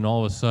phones, and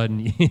all of a sudden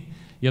you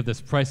have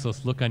this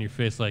priceless look on your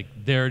face, like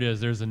there it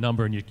is, there's a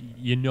number, and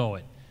you know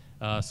it.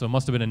 So it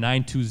must have been a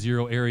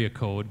 920 area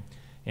code,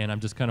 and I'm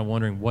just kind of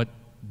wondering what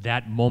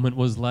that moment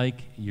was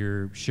like.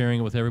 You're sharing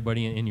it with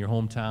everybody in your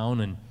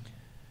hometown,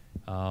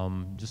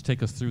 and just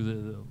take us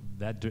through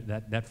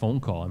that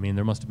phone call. I mean,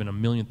 there must have been a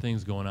million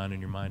things going on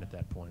in your mind at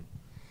that point.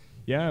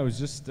 Yeah, I was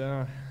just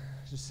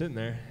sitting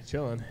there,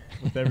 chilling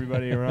with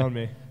everybody around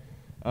me.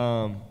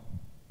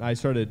 I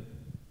started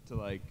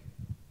to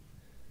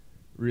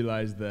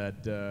realize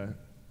that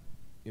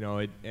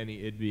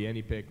it'd be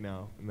any pick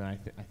now, and I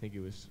think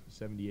it was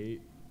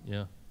 78.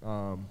 Yeah.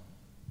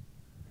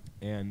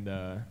 And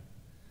there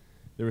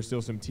were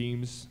still some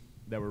teams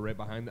that were right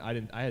behind. I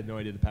had no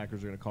idea the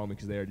Packers were going to call me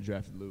because they already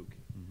drafted Luke.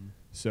 Mm-hmm.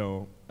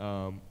 So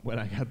when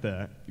I got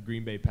the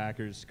Green Bay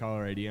Packers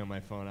caller ID on my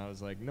phone, I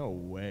was like, no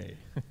way.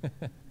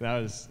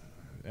 But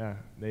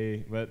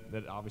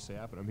that obviously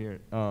happened. I'm here.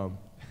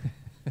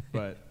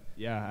 But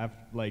yeah,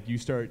 you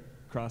start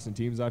crossing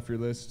teams off your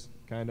list,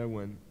 kind of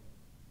when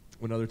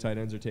other tight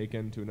ends are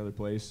taken to another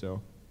place.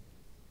 So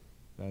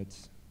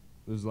this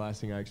was the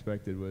last thing I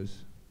expected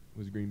was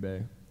Green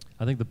Bay.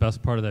 I think the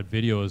best part of that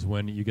video is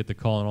when you get the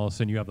call and all of a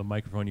sudden you have the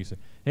microphone and you say,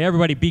 hey,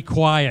 everybody, be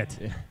quiet.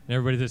 Yeah. And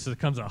everybody just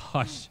becomes a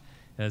hush.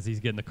 as he's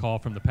getting the call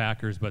from the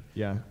Packers. But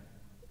Yeah.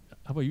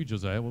 how about you,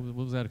 Josiah? What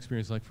was that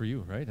experience like for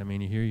you, right? I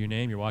mean, you hear your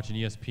name, you're watching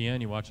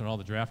ESPN, you're watching all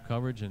the draft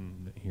coverage,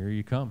 and here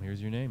you come.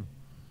 Here's your name.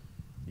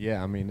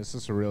 Yeah, I mean, it's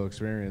just a real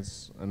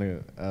experience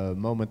and a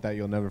moment that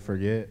you'll never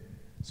forget.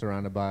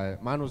 Surrounded by,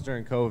 mine was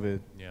during COVID,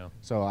 Yeah.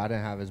 so I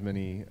didn't have as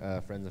many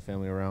friends and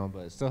family around,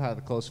 but still had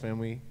the close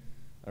family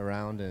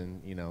around,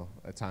 and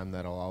a time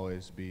that I'll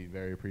always be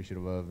very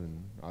appreciative of,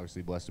 and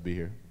obviously blessed to be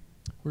here.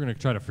 We're going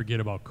to try to forget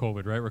about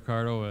COVID, right,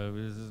 Ricardo?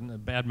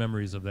 Bad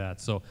memories of that.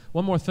 So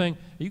one more thing.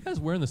 Are you guys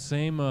wearing the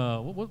same,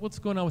 what's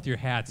going on with your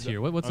hats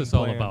here? What's this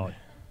all about?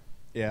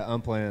 Yeah,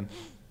 unplanned.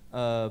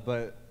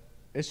 But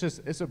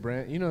it's a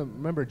brand.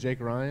 Remember Jake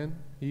Ryan?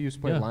 He used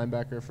to play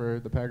linebacker for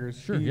the Packers.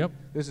 Sure, yep.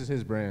 This is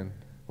his brand,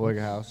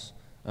 Boyga House.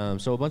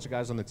 So a bunch of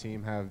guys on the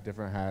team have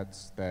different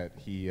hats that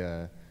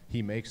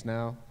he makes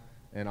now,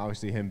 and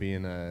obviously him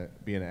being an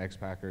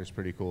ex-Packer is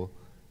pretty cool.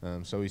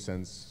 So he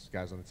sends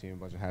guys on the team a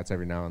bunch of hats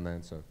every now and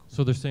then.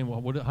 So they're saying,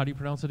 how do you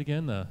pronounce it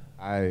again?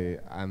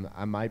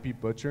 I might be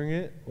butchering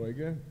it.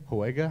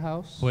 Boyga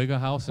House. Boyga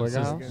House. Boyga It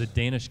says House? the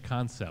Danish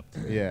concept.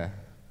 Yeah,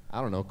 I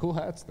don't know. Cool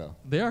hats though.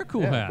 They are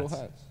cool Yeah, hats. cool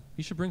hats.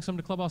 You should bring some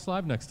to Clubhouse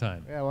Live next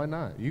time. Yeah, why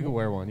not? You can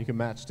wear one. You can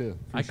match too.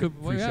 I could.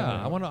 Well, free yeah,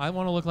 shout-out. I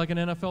want to look like an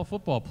NFL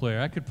football player.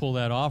 I could pull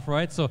that off,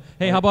 right? So,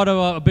 hey, how about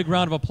a big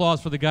round of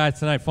applause for the guys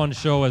tonight? Fun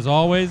show as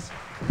always.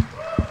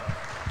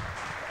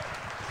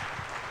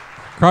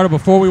 Ricardo,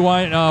 before we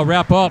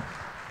wrap up,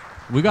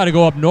 we got to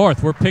go up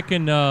north. We're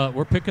picking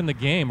the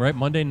game, right?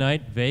 Monday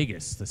night,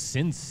 Vegas, the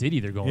Sin City.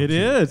 They're going. It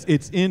is.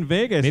 It's in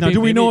Vegas. Maybe- Now, do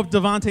we know maybe-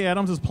 if Devontae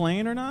Adams is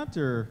playing or not?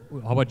 Or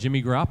How about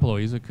Jimmy Garoppolo?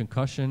 He's a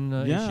concussion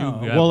issue.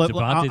 Well, Devontae's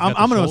I'm got the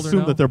going to shoulder assume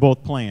now. that they're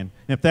both playing. And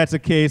if that's the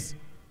case,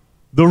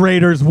 the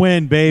Raiders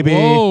win, baby.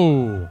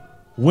 Whoa!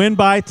 Win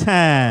by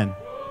 10.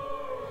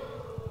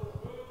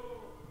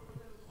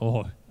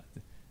 Oh,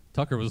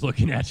 Tucker was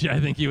looking at you.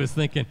 I think he was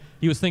thinking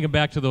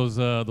back to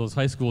those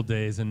high school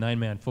days in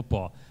 9-man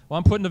football. Well,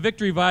 I'm putting the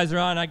victory visor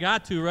on. I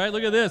got to, right?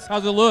 Look at this.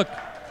 How's it look?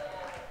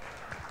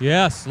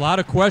 Yes, a lot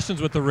of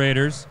questions with the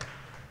Raiders.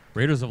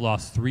 Raiders have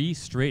lost 3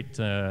 straight,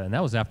 and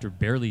that was after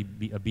barely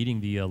beating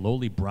the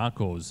lowly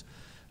Broncos.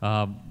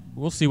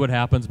 We'll see what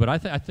happens, but I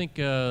think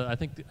you're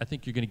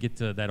going to get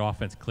to that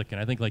offense clicking.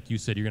 I think, like you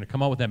said, you're going to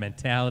come out with that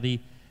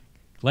mentality,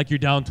 like you're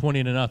down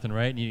 20-0,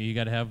 right? And you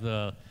got to have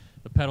the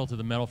pedal to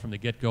the metal from the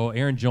get-go.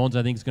 Aaron Jones,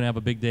 I think, is going to have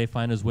a big day,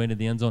 find his way into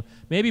the end zone.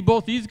 Maybe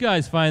both these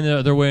guys find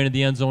their way into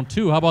the end zone,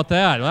 too. How about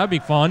that? Well, that'd be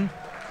fun.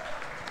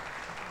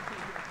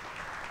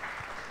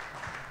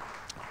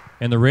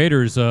 And the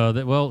Raiders,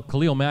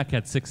 Khalil Mack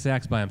had 6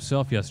 sacks by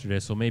himself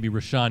yesterday, so maybe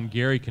Rashawn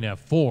Gary can have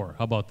 4.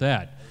 How about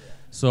that?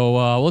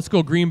 So let's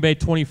go Green Bay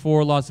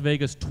 24, Las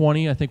Vegas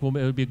 20. I think it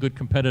would be a good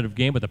competitive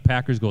game, but the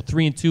Packers go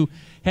 3-2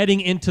 heading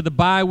into the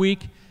bye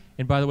week.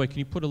 And by the way, can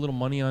you put a little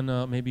money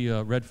on maybe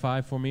a Red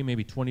 5 for me,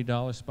 maybe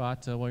 $20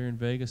 spot while you're in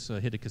Vegas?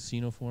 Hit a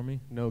casino for me.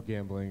 No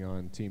gambling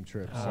on team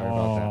trips. Sorry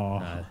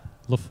about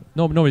that.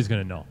 Nobody's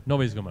gonna know.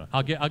 Nobody's gonna.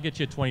 I'll get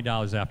you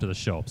 $20 after the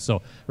show.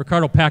 So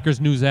Ricardo, Packers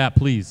News app,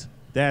 please.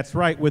 That's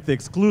right, with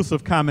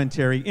exclusive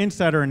commentary,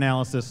 insider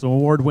analysis,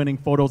 award-winning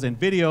photos and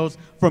videos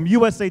from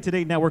USA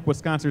Today Network,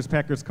 Wisconsin's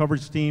Packers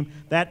coverage team.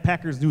 That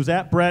Packers News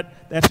app,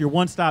 Brett, that's your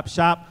one-stop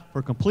shop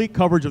for complete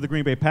coverage of the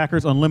Green Bay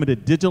Packers,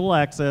 unlimited digital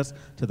access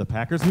to the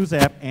Packers News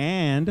app,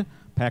 and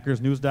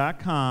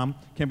PackersNews.com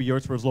can be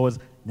yours for as low as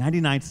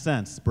 99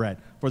 cents, Brett,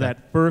 for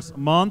that first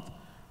month.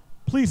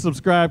 Please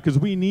subscribe because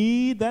we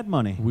need that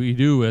money. We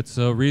do. It's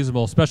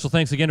reasonable. Special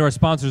thanks again to our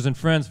sponsors and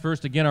friends.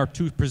 First, again, our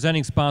 2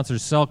 presenting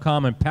sponsors,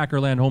 Cellcom and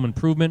Packerland Home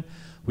Improvement.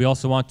 We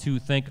also want to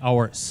thank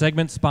our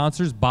segment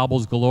sponsors,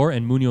 Bobbles Galore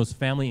and Munoz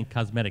Family and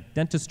Cosmetic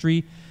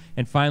Dentistry.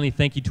 And finally,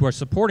 thank you to our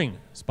supporting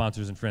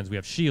sponsors and friends. We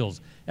have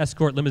Shields,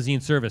 Escort Limousine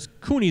Service,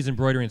 Cooney's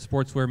Embroidery and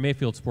Sportswear,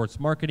 Mayfield Sports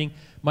Marketing,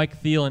 Mike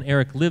Thiel and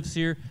Eric Lives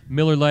here,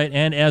 Miller Lite,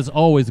 and as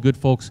always, the good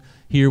folks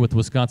here with the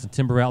Wisconsin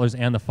Timber Rattlers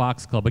and the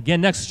Fox Club.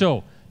 Again, next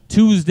show,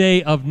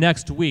 Tuesday of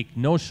next week.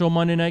 No show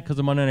Monday night because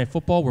of Monday Night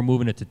Football. We're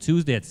moving it to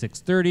Tuesday at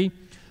 6:30.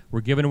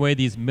 We're giving away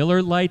these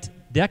Miller Lite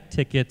deck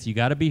tickets. You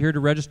got to be here to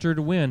register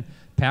to win.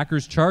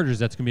 Packers Chargers.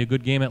 That's going to be a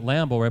good game at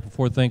Lambeau right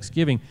before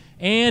Thanksgiving.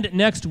 And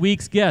next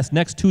week's guest,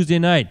 next Tuesday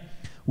night,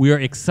 we are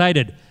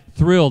excited,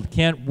 thrilled,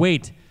 can't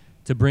wait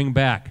to bring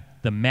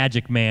back the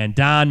Magic Man.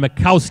 Don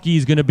Mikowski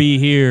is going to be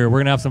here. We're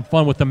going to have some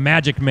fun with the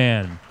Magic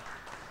Man.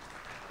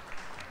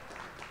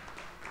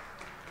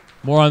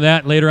 More on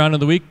that later on in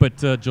the week, but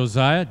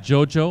Josiah,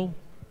 Jojo,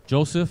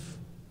 Joseph,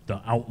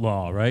 the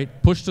outlaw,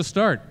 right? Push to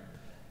start.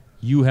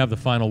 You have the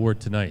final word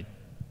tonight.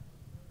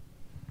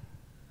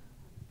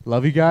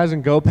 Love you guys,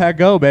 and go Pack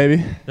Go,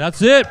 baby.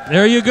 That's it.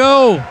 There you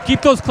go.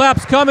 Keep those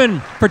claps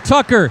coming for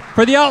Tucker,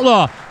 for the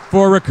outlaw,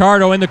 for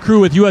Ricardo and the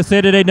crew with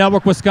USA Today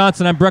Network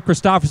Wisconsin. I'm Brett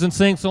Christopherson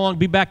saying so long.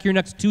 Be back here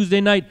next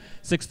Tuesday night,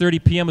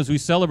 6:30 p.m. as we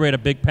celebrate a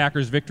big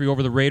Packers victory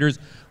over the Raiders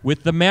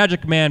with the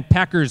Magic Man,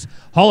 Packers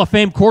Hall of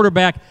Fame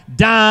quarterback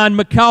Don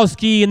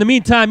Mikowski. In the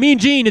meantime, Mean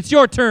Gene, it's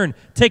your turn.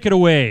 Take it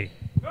away.